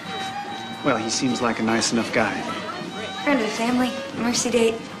 Well, he seems like a nice enough guy. Friend of the family, mercy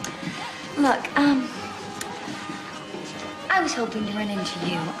date. Look, I was hoping to run into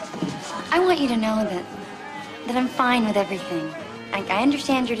you. I want you to know that I'm fine with everything. I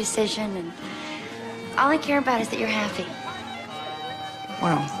understand your decision, and all I care about is that you're happy.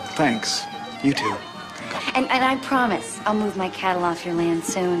 Well, thanks. You too. And I promise I'll move my cattle off your land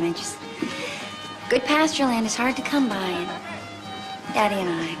soon. Good pasture land is hard to come by, and Daddy and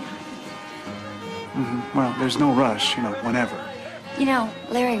I. Well, there's no rush, whenever. You know,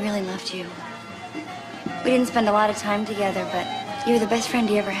 Larry really loved you. We didn't spend a lot of time together, but you were the best friend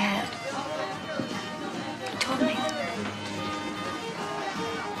he ever had. He told me.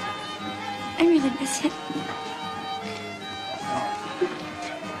 I really miss him.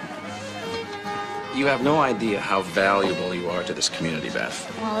 You have no idea how valuable you are to this community,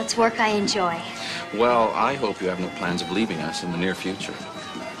 Beth. Well, it's work I enjoy. Well, I hope you have no plans of leaving us in the near future.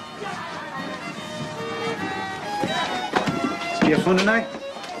 Is You have fun tonight?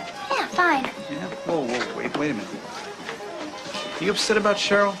 Yeah, fine. Yeah. Whoa, wait a minute. You upset about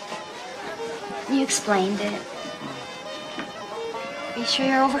Cheryl? You explained it. Are you sure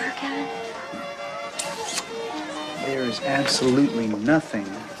you're over her, Kevin? There is absolutely nothing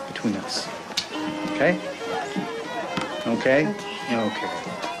between us. Okay? Okay? Okay.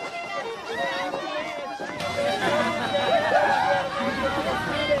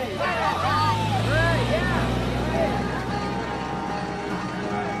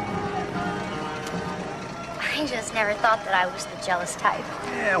 I just never thought that I was the jealous type.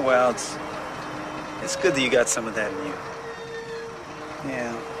 Yeah, well, it's good that you got some of that in you.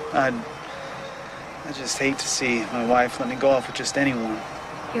 Yeah, I just hate to see my wife let me go off with just anyone.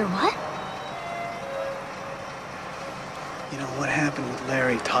 You're what? You know, what happened with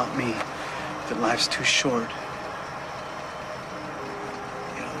Larry taught me that life's too short.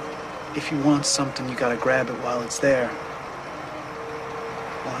 You know, if you want something, you gotta grab it while it's there.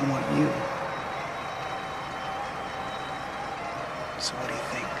 Well, I want you. So what do you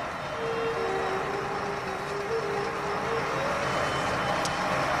think?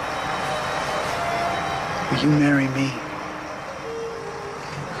 Will you marry me?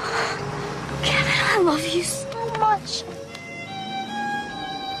 Kevin, I love you so much.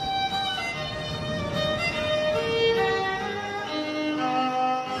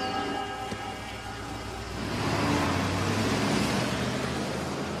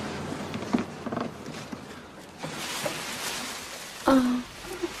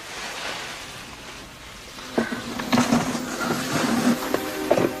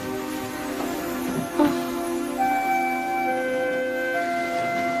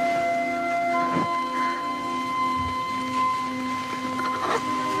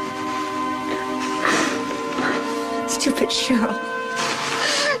 Stupid Cheryl.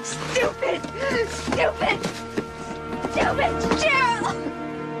 Stupid Cheryl.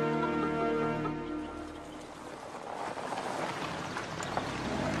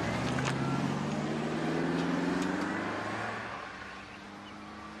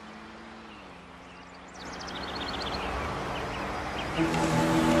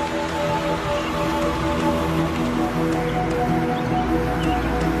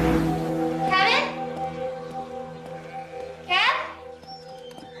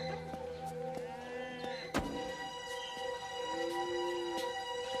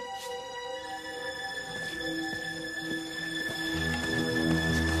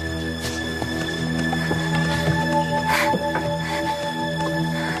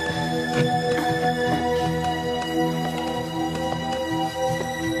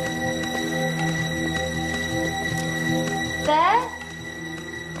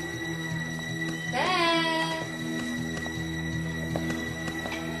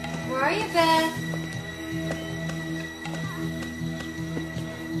 Where are you, Beth?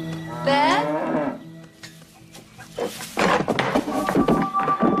 Beth?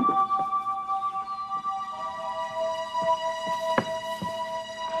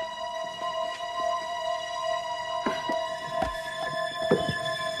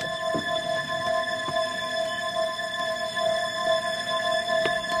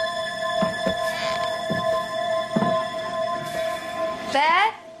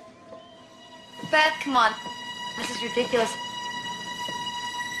 Beth? Beth, come on. This is ridiculous.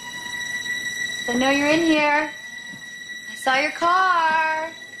 I know you're in here. I saw your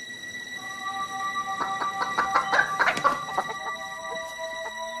car.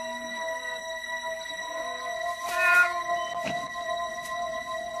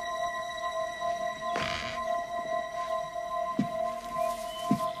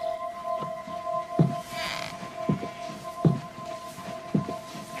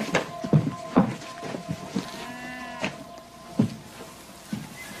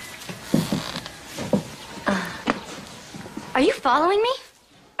 Are you following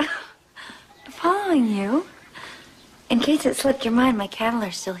me? Following you? In case it slipped your mind, my cattle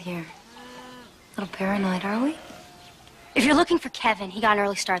are still here. A little paranoid, are we? If you're looking for Kevin, he got an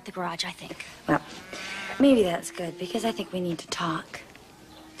early start at the garage, I think. Well, maybe that's good, because I think we need to talk.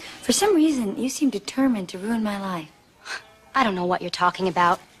 For some reason, you seem determined to ruin my life. I don't know what you're talking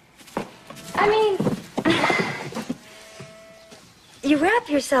about. I mean, you wrap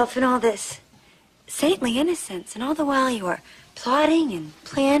yourself in all this saintly innocence, and all the while you are plotting and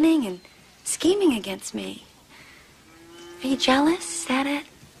planning and scheming against me. Are you jealous? Is that it?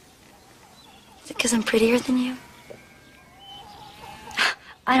 Is it because I'm prettier than you?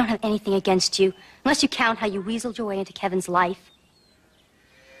 I don't have anything against you, unless you count how you weaseled your way into Kevin's life.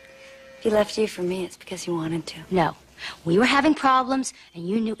 If he left you for me, it's because he wanted to. No. We were having problems, and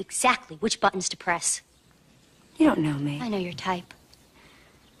you knew exactly which buttons to press. You don't know me. I know your type.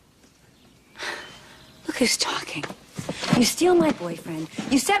 Look who's talking. You steal my boyfriend.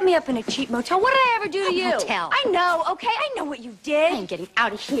 You set me up in a cheap motel. What did I ever do to you? Motel. I know, okay? I know what you did. I am getting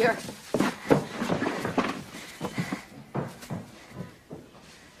out of here.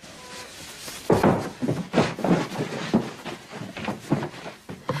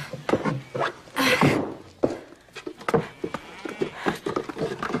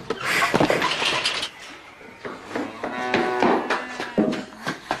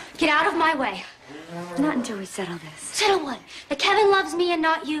 Get out of my way. Not until we settle this. Settle what? That Kevin loves me and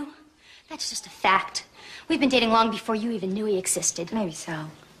not you? That's just a fact. We've been dating long before you even knew he existed. Maybe so.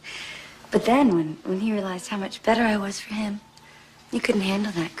 But then, when he realized how much better I was for him, you couldn't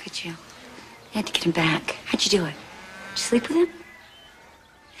handle that, could you? You had to get him back. How'd you do it? Did you sleep with him?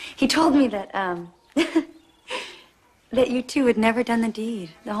 He told me that, that you two had never done the deed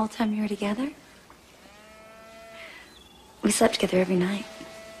the whole time you were together. We slept together every night.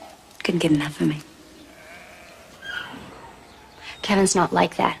 Couldn't get enough of me. Kevin's not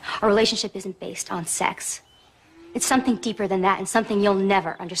like that. Our relationship isn't based on sex. It's something deeper than that and something you'll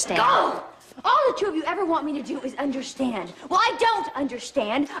never understand. Go! All the two of you ever want me to do is understand. Well, I don't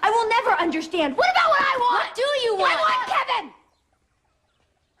understand. I will never understand. What about what I want? What do you want? I want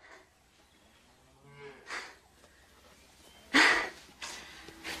Kevin!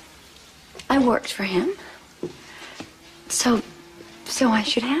 I worked for him. So I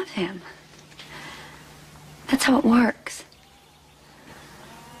should have him. That's how it works.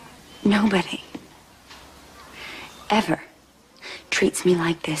 Nobody ever treats me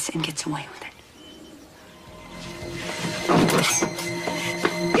like this and gets away with it.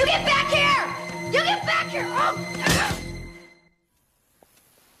 You get back here! You get back here! Oh.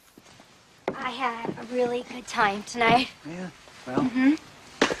 I had a really good time tonight. Yeah, well,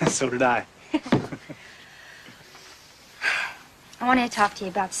 so did I. I wanted to talk to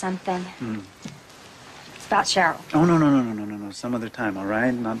you about something. It's about Cheryl. Oh, no. Some other time, all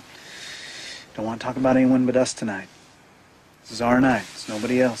right? Don't want to talk about anyone but us tonight. This is our night. It's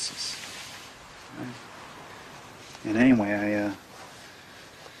nobody else's. All right? And anyway, I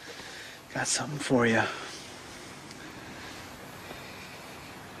got something for you.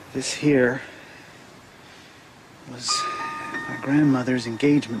 This here was my grandmother's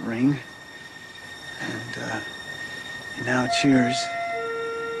engagement ring. And now it's yours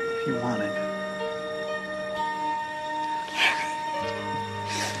if you want it.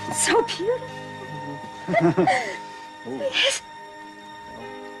 It's so beautiful. Yes.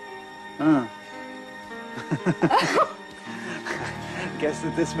 Guess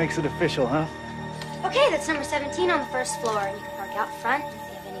that this makes it official, huh? Okay, that's number 17 on the first floor, and you can park out front. If you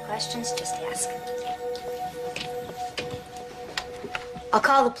have any questions, just ask. I'll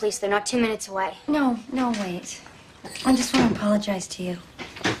call the police. They're not 2 minutes away. No, wait. I just want to apologize to you.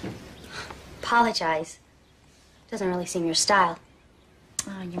 Apologize? Doesn't really seem your style.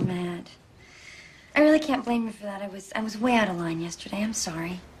 Oh, you're mad. I really can't blame you for that. I was way out of line yesterday. I'm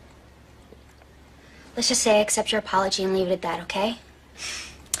sorry. Let's just say I accept your apology and leave it at that, okay?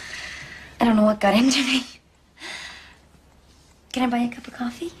 I don't know what got into me. Can I buy you a cup of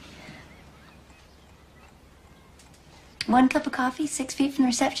coffee? 1 cup of coffee, 6 feet from the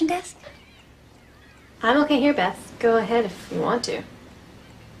reception desk? I'm okay here, Beth. Go ahead if you want to.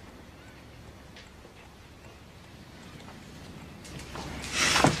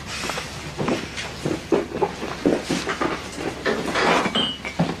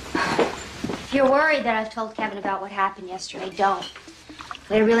 If you're worried that I've told Kevin about what happened yesterday, don't.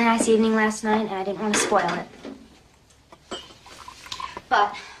 We had a really nice evening last night, and I didn't want to spoil it.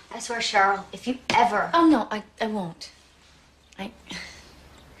 But I swear, Cheryl, if you ever... Oh, no, I won't.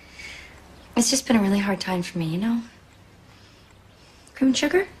 It's just been a really hard time for me, you know? Cream and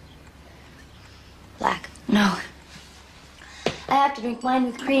sugar? Black. No. I have to drink wine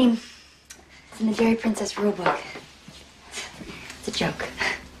with cream. It's in the Dairy Princess rule book. It's a joke.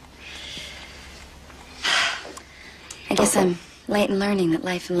 I guess I'm late in learning that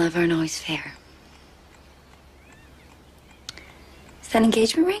life and love aren't always fair. Is that an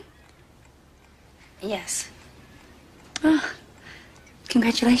engagement ring? Yes. Oh,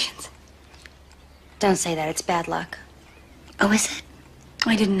 congratulations. Don't say that. It's bad luck. Oh, is it?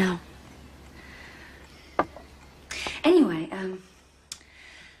 Oh, I didn't know. Anyway, I'm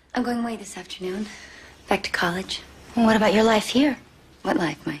going away this afternoon. Back to college. Well, what about your life here? What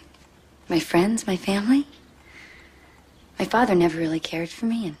life? My friends, my family? My father never really cared for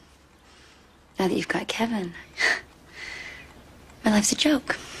me, and now that you've got Kevin, my life's a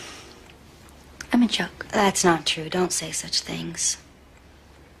joke. I'm a joke. That's not true. Don't say such things.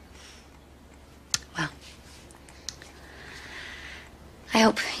 Well,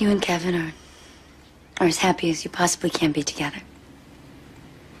 hope you and Kevin are as happy as you possibly can be together.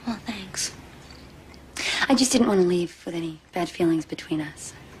 Well, thanks. I just didn't want to leave with any bad feelings between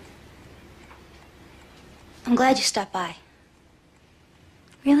us. I'm glad you stopped by.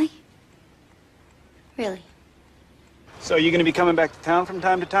 Really? Really. So you gonna be coming back to town from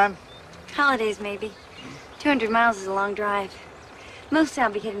time to time? Holidays, maybe. 200 miles is a long drive. Mostly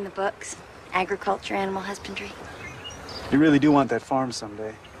I'll be hitting the books. Agriculture, animal husbandry. You really do want that farm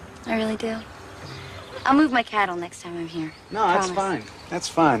someday. I really do. I'll move my cattle next time I'm here. No, that's Promise. fine. That's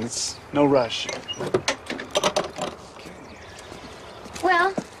fine. It's no rush.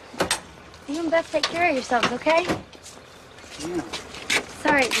 Well, you and Beth take care of yourselves, okay? Yeah.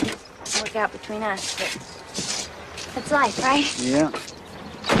 Sorry it didn't work out between us, but that's life, right? Yeah.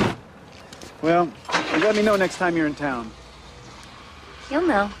 Well, let me know next time you're in town. You'll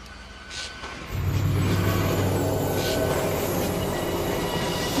know.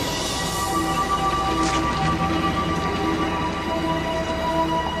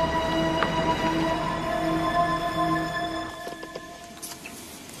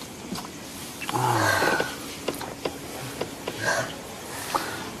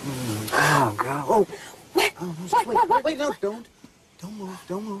 Oh, God. Oh. Wait, no, don't. Don't move,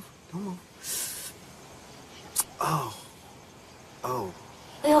 don't move, don't move. Oh. Oh.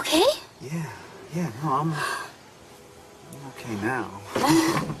 Are you okay? Yeah, no, I'm okay now.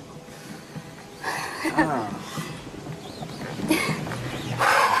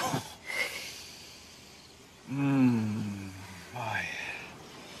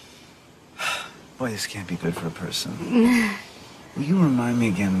 Boy, this can't be good for a person. Will you remind me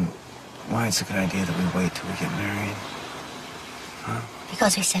again why it's a good idea that we wait till we get married? Huh?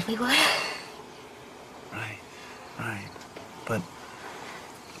 Because we said we would. Right. But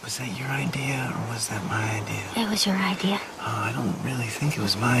was that your idea or was that my idea? It was your idea. Oh, I don't really think it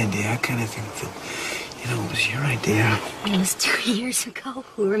was my idea. I kind of think that, it was your idea. It was 2 years ago.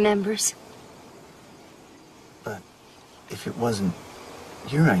 Who remembers? But if it wasn't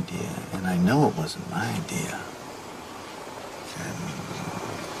your idea, and I know it wasn't my idea, then...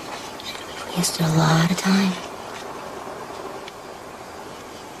 We wasted a lot of time.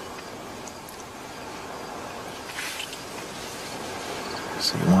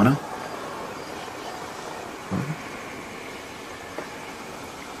 So you wanna?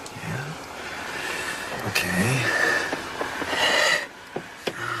 Yeah. Okay.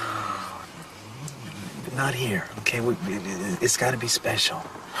 Not here, okay? It's gotta be special.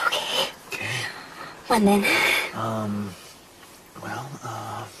 Okay. Okay? When then? Well,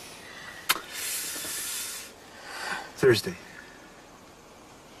 Thursday.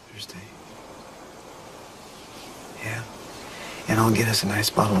 Yeah. And I'll get us a nice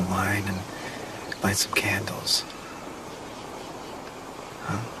bottle of wine and light some candles.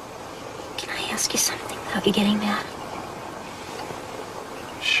 Huh? Can I ask you something without you getting mad?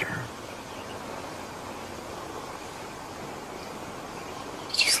 Sure.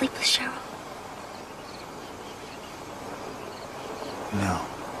 Did you sleep with Cheryl? No.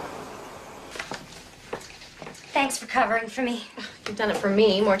 Thanks for covering for me. You've done it for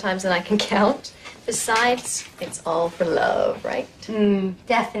me more times than I can count. Besides, it's all for love, right?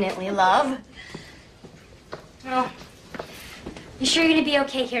 Definitely love. Oh. You sure you're gonna be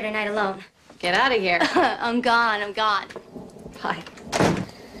okay here tonight alone? Get out of here. I'm gone. Bye.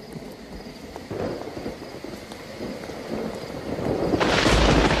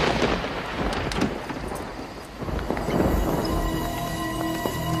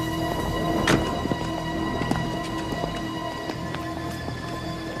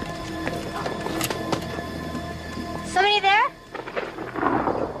 Somebody there?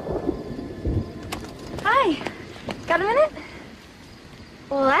 Hi. Got a minute?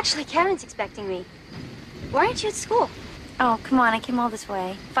 Well, actually, Kevin's expecting me. Why aren't you at school? Oh, come on, I came all this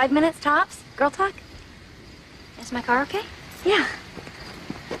way. 5 minutes tops? Girl talk? Is my car okay? Yeah.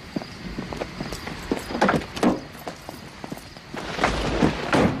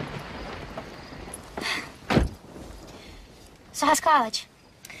 So how's college?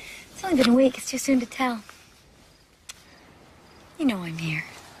 It's only been a week. It's too soon to tell. You know I'm here.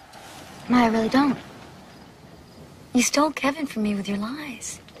 No, I really don't. You stole Kevin from me with your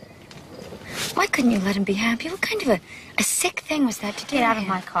lies. Why couldn't you let him be happy? What kind of a sick thing was that to do? Get out of him?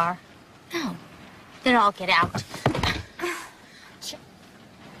 my car. No. Then I'll get out.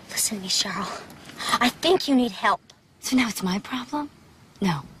 Listen to me, Cheryl. I think you need help. So now it's my problem?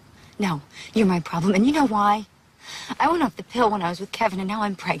 No. You're my problem. And you know why? I went off the pill when I was with Kevin, and now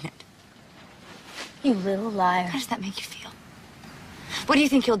I'm pregnant. You little liar. How does that make you feel? What do you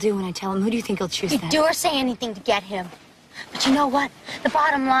think he'll do when I tell him? Who do you think he'll choose You'd then? do or say anything to get him. But you know what? The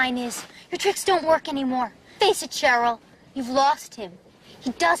bottom line is, your tricks don't work anymore. Face it, Cheryl. You've lost him.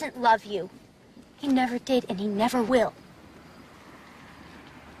 He doesn't love you. He never did, and he never will.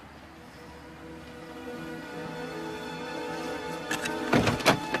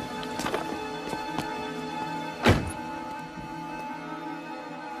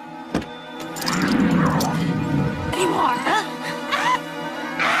 Anymore, huh?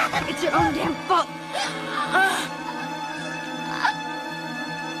 It's your own damn fault.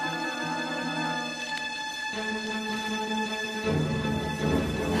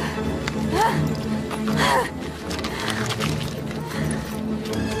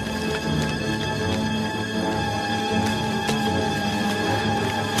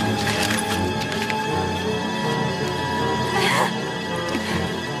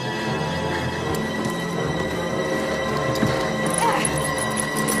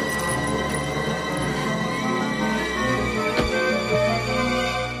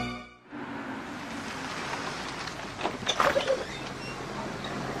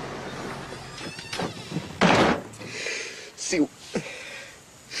 See,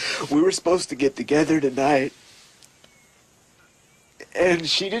 we were supposed to get together tonight, and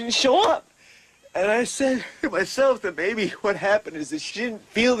she didn't show up. And I said to myself that maybe what happened is that she didn't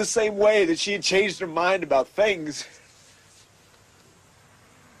feel the same way, that she had changed her mind about things.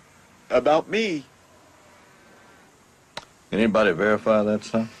 About me. Can anybody verify that,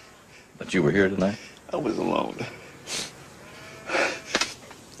 son? That you were here tonight? I was alone.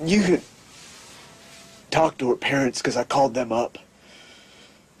 You could talk to her parents, because I called them up.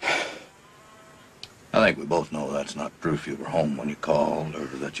 I think we both know that's not proof you were home when you called or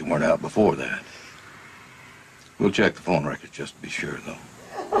that you weren't out before that. We'll check the phone records just to be sure, though.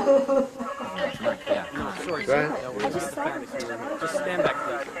 Yeah, no, sorry. Go ahead. Just stand back,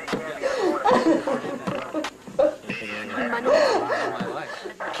 please.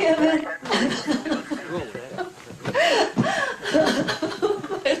 Kevin.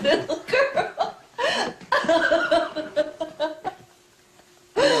 My little girl.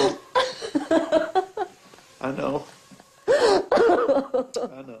 I know.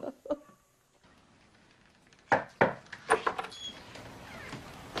 I know.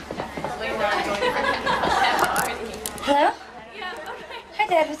 Hello? Hi,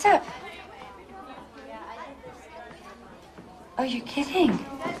 Dad. What's up? Oh, you're kidding.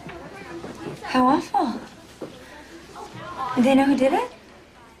 How awful. Do they know who did it?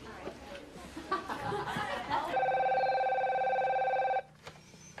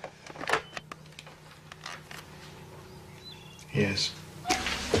 Yes.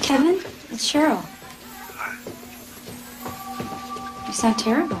 Kevin, it's Cheryl. You sound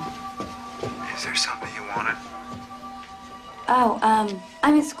terrible. Is there something you wanted? Oh,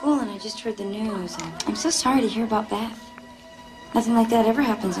 I'm at school and I just heard the news. And I'm so sorry to hear about Beth. Nothing like that ever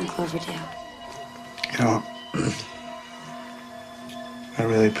happens in Cloverdale. You know, I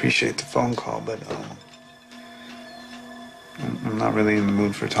really appreciate the phone call, but I'm not really in the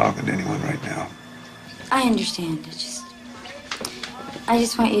mood for talking to anyone right now. I understand. I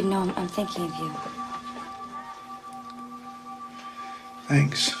just want you to know I'm thinking of you.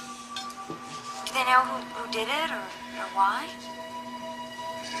 Thanks. Do they know who did it or why?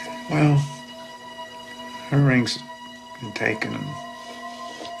 Well, her ring's been taken and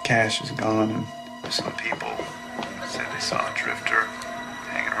cash is gone, and some people said they saw a drifter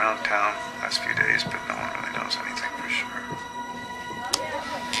hanging around town last few days, but no one really knows anything for sure.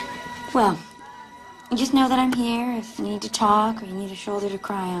 Well, you just know that I'm here if you need to talk or you need a shoulder to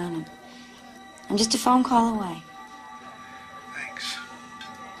cry on. And I'm just a phone call away. Thanks.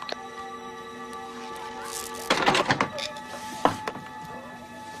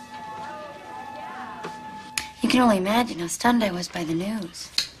 You can only imagine how stunned I was by the news.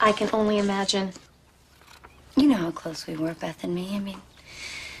 I can only imagine. You know how close we were, Beth and me. I mean,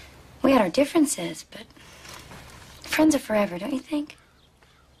 we had our differences, but friends are forever, don't you think?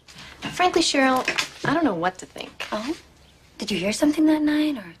 Frankly, Cheryl, I don't know what to think. Oh? Did you hear something that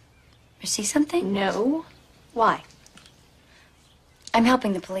night or see something? No. Why? I'm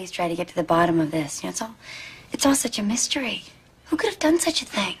helping the police try to get to the bottom of this. You know, it's all such a mystery. Who could have done such a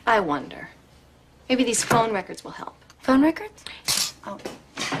thing? I wonder. Maybe these phone records will help. Phone records? Oh,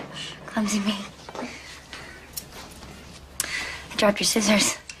 clumsy me. I dropped your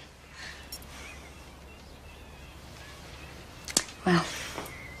scissors. Well,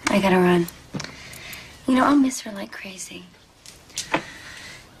 I gotta run. You know, I'll miss her like crazy.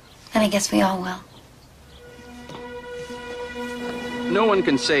 And I guess we all will. No one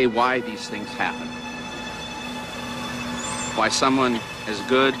can say why these things happen. Why someone as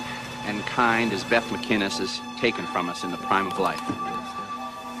good and kind as Beth McInnes is taken from us in the prime of life.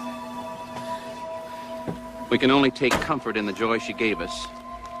 We can only take comfort in the joy she gave us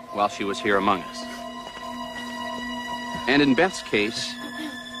while she was here among us. And in Beth's case,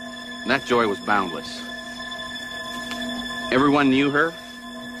 that joy was boundless. Everyone knew her,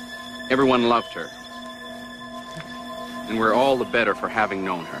 everyone loved her, and we're all the better for having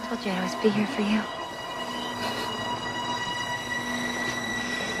known her. I told you I'd always be here for you.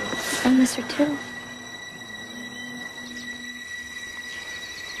 I miss her too.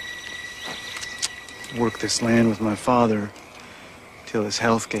 Worked this land with my father till his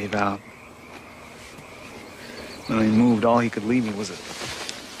health gave out. When he moved, all he could leave me was a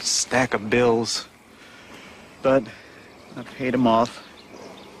stack of bills. But I paid him off.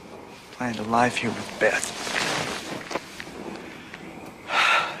 Planned a life here with Beth.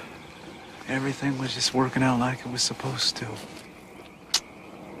 Everything was just working out like it was supposed to.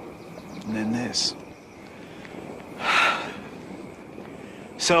 And then this.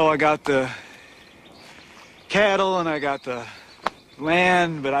 So I got the cattle and I got the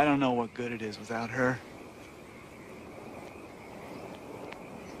land, but I don't know what good it is without her.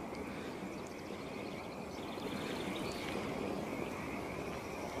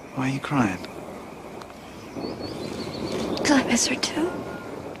 Why are you crying? Because I miss her too.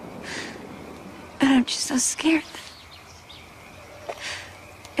 And I'm just so scared that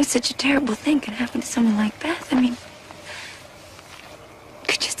if such a terrible thing can happen to someone like Beth, I mean, it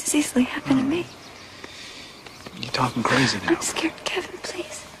could just as easily happen to me. You're talking crazy now. I'm scared, Kevin,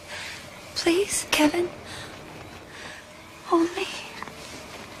 please. Please, Kevin. Hold me.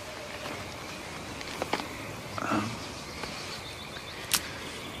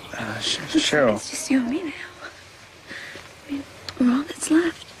 Cheryl. It's just you and me now. I mean, we're all that's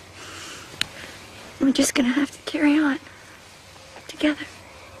left. We're just gonna have to carry on. Together.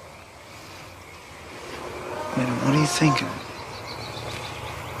 Man, what are you thinking?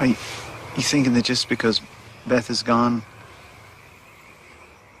 Are you thinking that just because Beth is gone?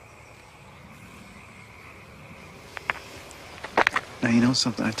 Now, you know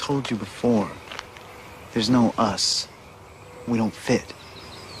something? I told you before. There's no us. We don't fit.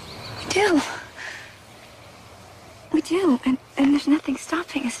 We do. We do. And there's nothing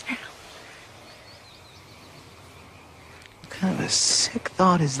stopping us now. What kind of a sick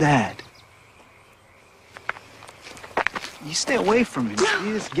thought is that? You stay away from me. No.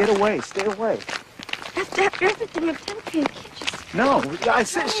 You just get away. Stay away. After everything I've done for you, you can't just... No, I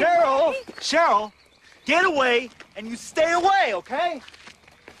said, Cheryl, get away and you stay away, okay?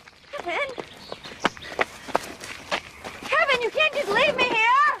 Kevin! Kevin, you can't just leave me here!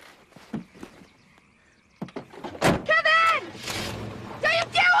 Kevin! Don't you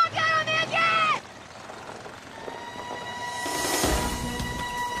dare walk out on me again!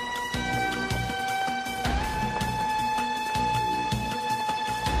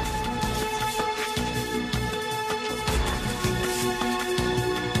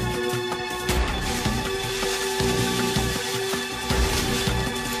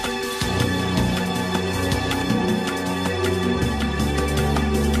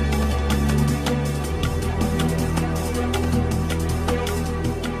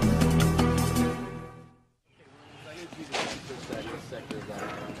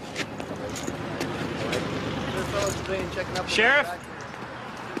 Sheriff?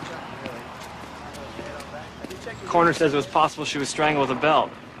 Coroner says it was possible she was strangled with a belt.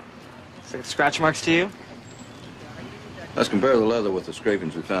 Looks like scratch marks to you? Let's compare the leather with the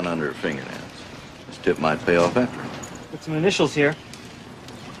scrapings we found under her fingernails. This tip might pay off after all. Got some initials here.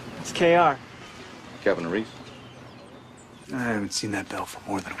 It's KR. Kevin Reese. I haven't seen that belt for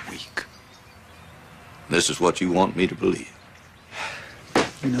more than a week. This is what you want me to believe.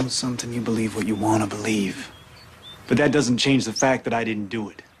 You know something? You believe what you want to believe. But that doesn't change the fact that I didn't do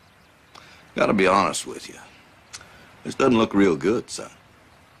it. Gotta be honest with you. This doesn't look real good, son.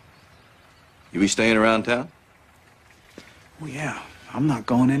 You be staying around town? Well, yeah. I'm not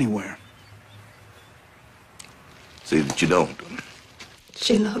going anywhere. See that you don't.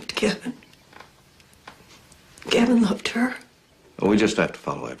 She loved Kevin. Kevin loved her. Well, we just have to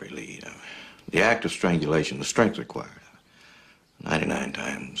follow every lead. The act of strangulation, the strength required. 99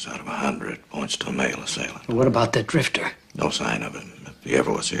 times out of 100 points to a male assailant. What about that drifter? No sign of him, if he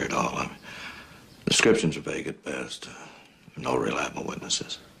ever was here at all. Descriptions are vague at best. No reliable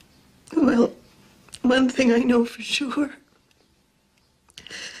witnesses. Well, one thing I know for sure.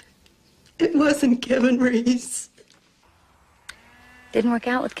 It wasn't Kevin Reese. Didn't work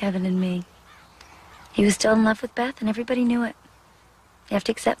out with Kevin and me. He was still in love with Beth, and everybody knew it. You have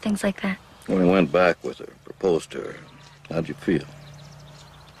to accept things like that. When he went back with her, proposed to her, how'd you feel?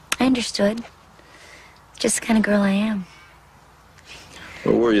 I understood. Just the kind of girl I am.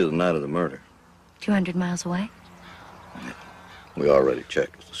 Where were you the night of the murder? 200 miles away. We already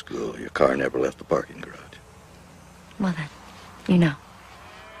checked with the school. Your car never left the parking garage. Well then, you know.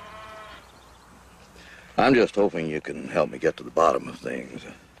 I'm just hoping you can help me get to the bottom of things.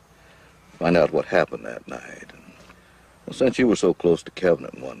 Find out what happened that night. And, well, since you were so close to Kevin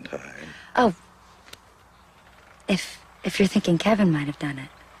at one time. Oh. If you're thinking Kevin might have done it.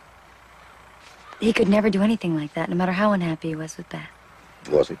 He could never do anything like that, no matter how unhappy he was with Beth.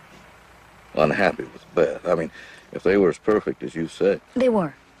 Was he? Unhappy with Beth? I mean, if they were as perfect as you said. They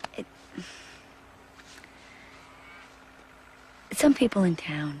were. Some people in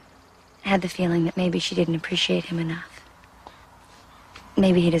town had the feeling that maybe she didn't appreciate him enough.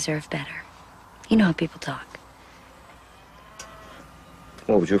 Maybe he deserved better. You know how people talk.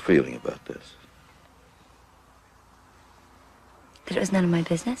 What was your feeling about this? That it was none of my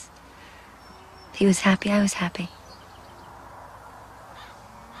business. If he was happy, I was happy.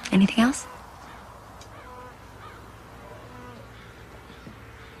 Anything else?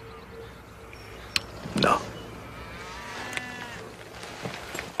 No.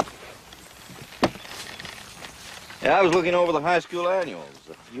 Yeah, I was looking over the high school annuals.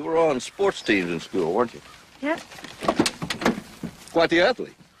 You were on sports teams in school, weren't you? Yep. Quite the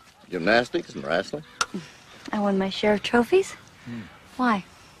athlete. Gymnastics and wrestling. I won my share of trophies. Why?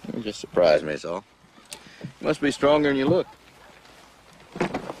 You just surprised me, so. You must be stronger than you look.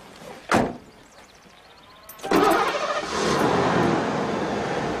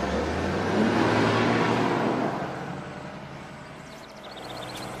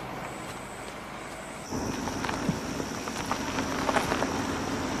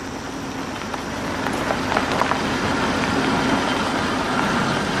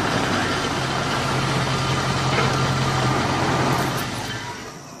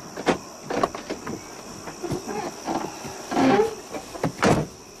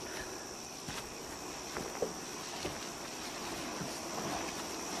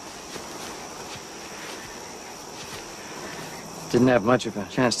 Didn't have much of a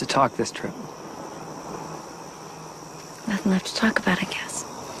chance to talk this trip. Nothing left to talk about, I guess.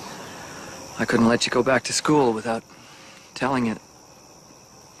 I couldn't let you go back to school without telling it.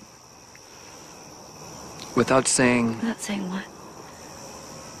 Without saying... Without saying what?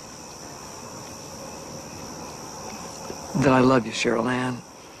 That I love you, Cheryl Ann.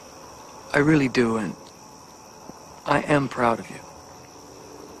 I really do, and I am proud of you.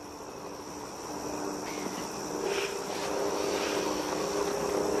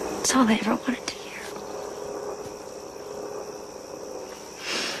 It's all I ever wanted to hear.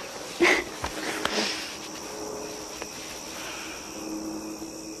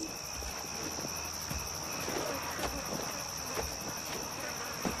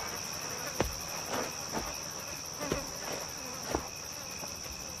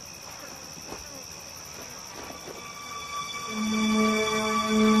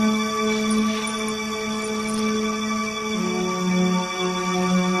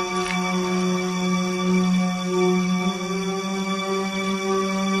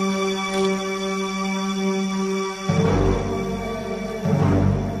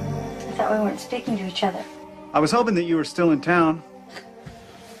 Speaking to each other. I was hoping that you were still in town.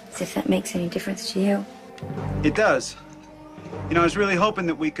 As if that makes any difference to you. It does. You know, I was really hoping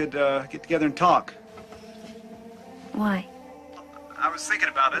that we could get together and talk. Why? I was thinking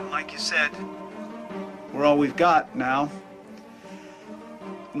about it, and like you said, we're all we've got now.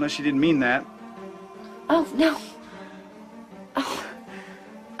 Unless you didn't mean that. Oh, no.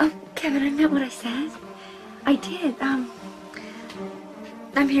 Oh, Kevin, I meant what I said. I did. I'm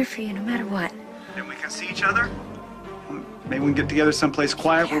here for you no matter what. And we can see each other? Maybe we can get together someplace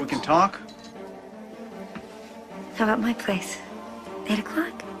quiet where we can talk? How about my place? 8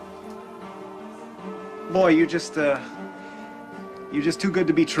 o'clock? Boy, you're just too good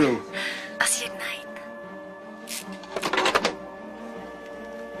to be true. I'll see you at night.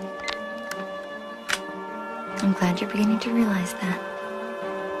 I'm glad you're beginning to realize that.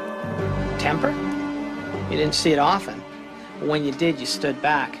 Temper? You didn't see it often. But when you did, you stood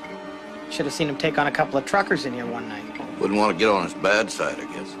back. Should have seen him take on a couple of truckers in here one night. Wouldn't want to get on his bad side, I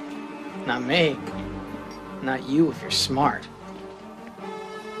guess. Not me. Not you if you're smart.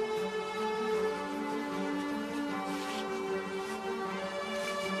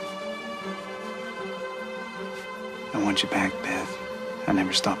 I want you back, Beth. I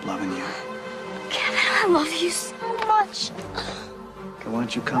never stopped loving you. Kevin, I love you so much. Why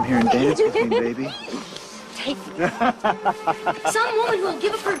don't you come here and dance with me, baby? Some woman will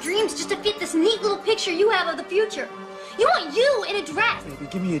give up her dreams just to fit this neat little picture you have of the future. You want you in a dress. Baby,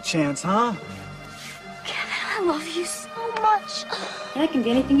 give me a chance, huh? Kevin, I love you so much. And I can be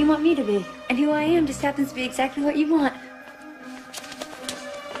anything you want me to be. And who I am just happens to be exactly what you want.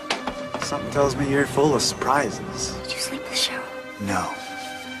 Something tells me you're full of surprises. Did you sleep with Cheryl? No.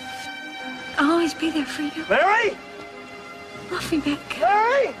 I'll always be there for you. Larry! Love you, Mick.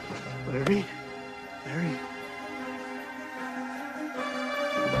 Larry! Larry? Larry?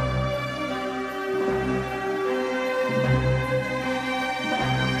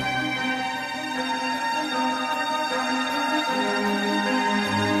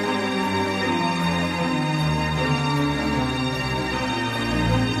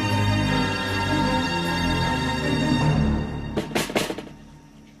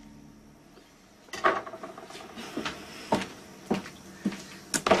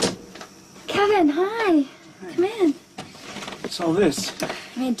 Kevin, hi. Come in. What's all this?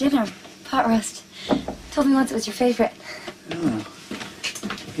 I made dinner. Pot roast. Told me once it was your favorite. Oh.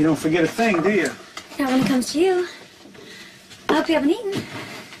 You don't forget a thing, do you? Not when it comes to you. I hope you haven't eaten.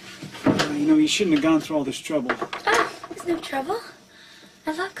 You know, you shouldn't have gone through all this trouble. Oh, there's no trouble.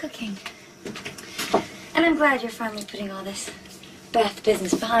 I love cooking. And I'm glad you're finally putting all this Beth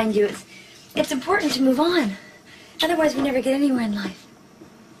business behind you. It's important to move on. Otherwise, we never get anywhere in life.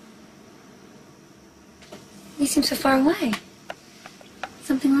 You seem so far away.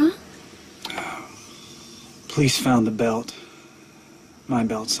 Something wrong? Police found the belt. My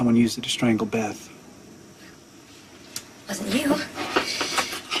belt. Someone used it to strangle Beth. Wasn't you.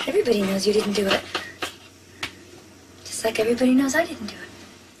 Everybody knows you didn't do it. Just like everybody knows I didn't do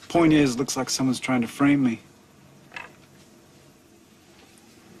it. Point is, looks like someone's trying to frame me.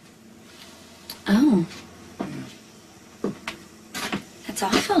 Oh. That's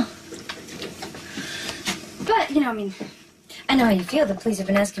awful. But, you know, I mean, I know how you feel. The police have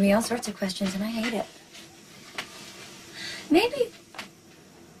been asking me all sorts of questions, and I hate it. Maybe...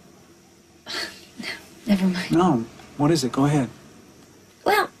 No, never mind. No. What is it? Go ahead.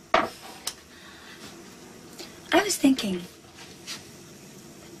 Well, I was thinking,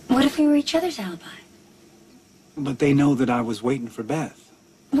 what if we were each other's alibi? But they know that I was waiting for Beth.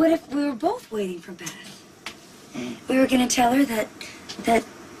 What if we were both waiting for Beth? We were going to tell her that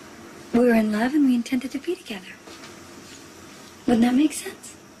we were in love and we intended to be together. Wouldn't that make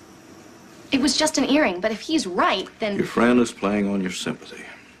sense? It was just an earring, but if he's right, then... Your friend is playing on your sympathy.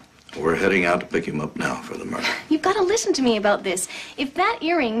 We're heading out to pick him up now for the murder. You've got to listen to me about this. If that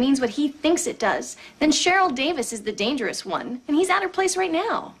earring means what he thinks it does, then Cheryl Davis is the dangerous one, and he's at her place right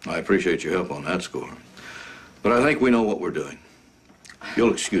now. I appreciate your help on that score. But I think we know what we're doing.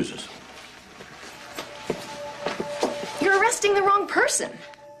 You'll excuse us. You're arresting the wrong person.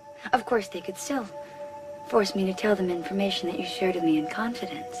 Of course, they could still force me to tell them information that you shared with me in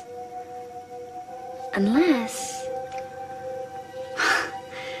confidence. Unless...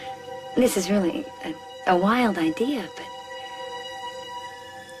 This is really a wild idea, but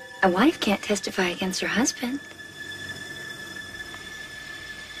a wife can't testify against her husband.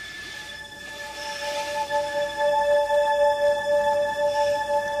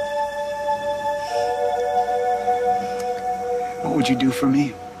 What would you do for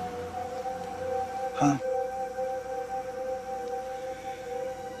me? Huh?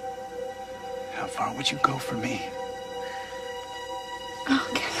 How far would you go for me? Oh,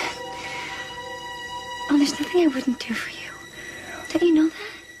 Kevin. Oh, there's nothing I wouldn't do for you. Don't you know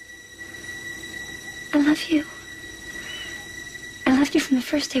that? I love you. I loved you from the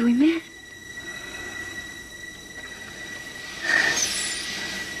first day we met.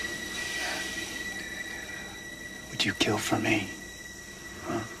 Would you kill for me?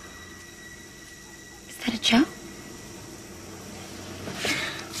 Huh? Is that a joke?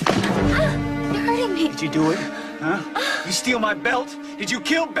 Ah, you're hurting me. Did you do it? Huh? You steal my belt? Did you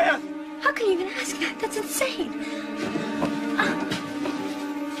kill Beth? How can you even ask that? That's insane.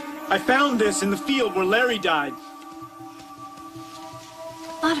 I found this in the field where Larry died.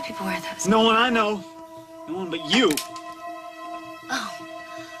 A lot of people wear those. No one I know. No one but you. Oh.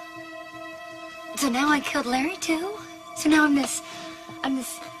 So now I killed Larry too? So now I'm this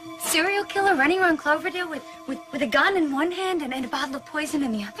serial killer running around Cloverdale with a gun in one hand and a bottle of poison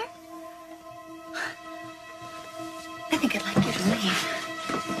in the other? I think I'd like you to leave.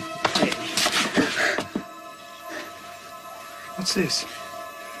 What's this?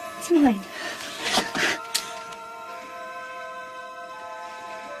 It's mine.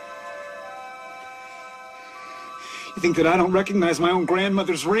 You think that I don't recognize my own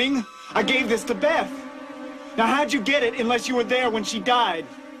grandmother's ring? I gave this to Beth. Now, how'd you get it unless you were there when she died?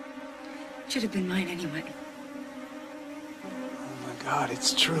 Should have been mine anyway. Oh, my God,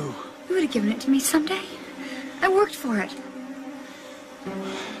 it's true. You would have given it to me someday. I worked for it.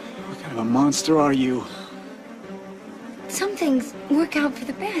 What kind of a monster are you? Some things work out for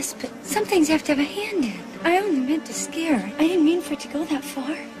the best, but some things have to have a hand in. I only meant to scare her. I didn't mean for it to go that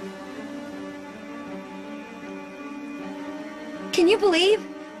far. Can you believe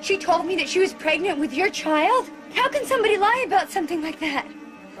she told me that she was pregnant with your child? How can somebody lie about something like that?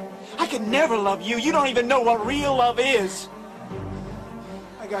 I could never love you. You don't even know what real love is.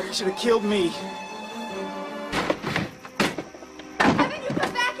 My God, you should have killed me. Kevin, you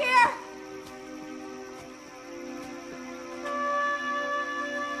come back here!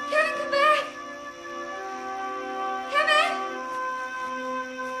 Kevin, come back! Kevin!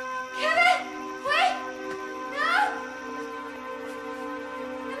 Kevin! Wait! No!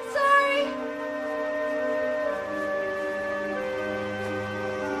 I'm sorry.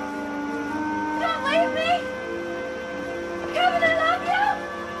 Don't leave me! Kevin, I love you!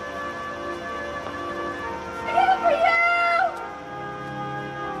 I did it for you!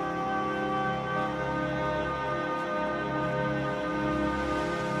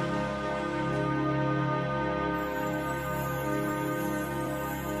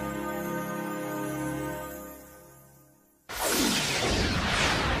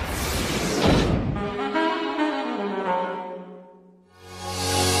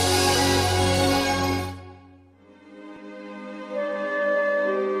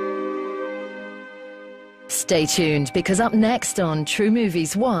 Stay tuned, because up next on True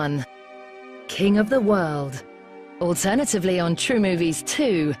Movies 1, King of the World. Alternatively on True Movies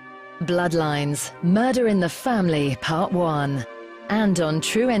 2, Bloodlines, Murder in the Family Part 1. And on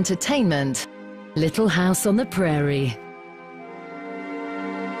True Entertainment, Little House on the Prairie.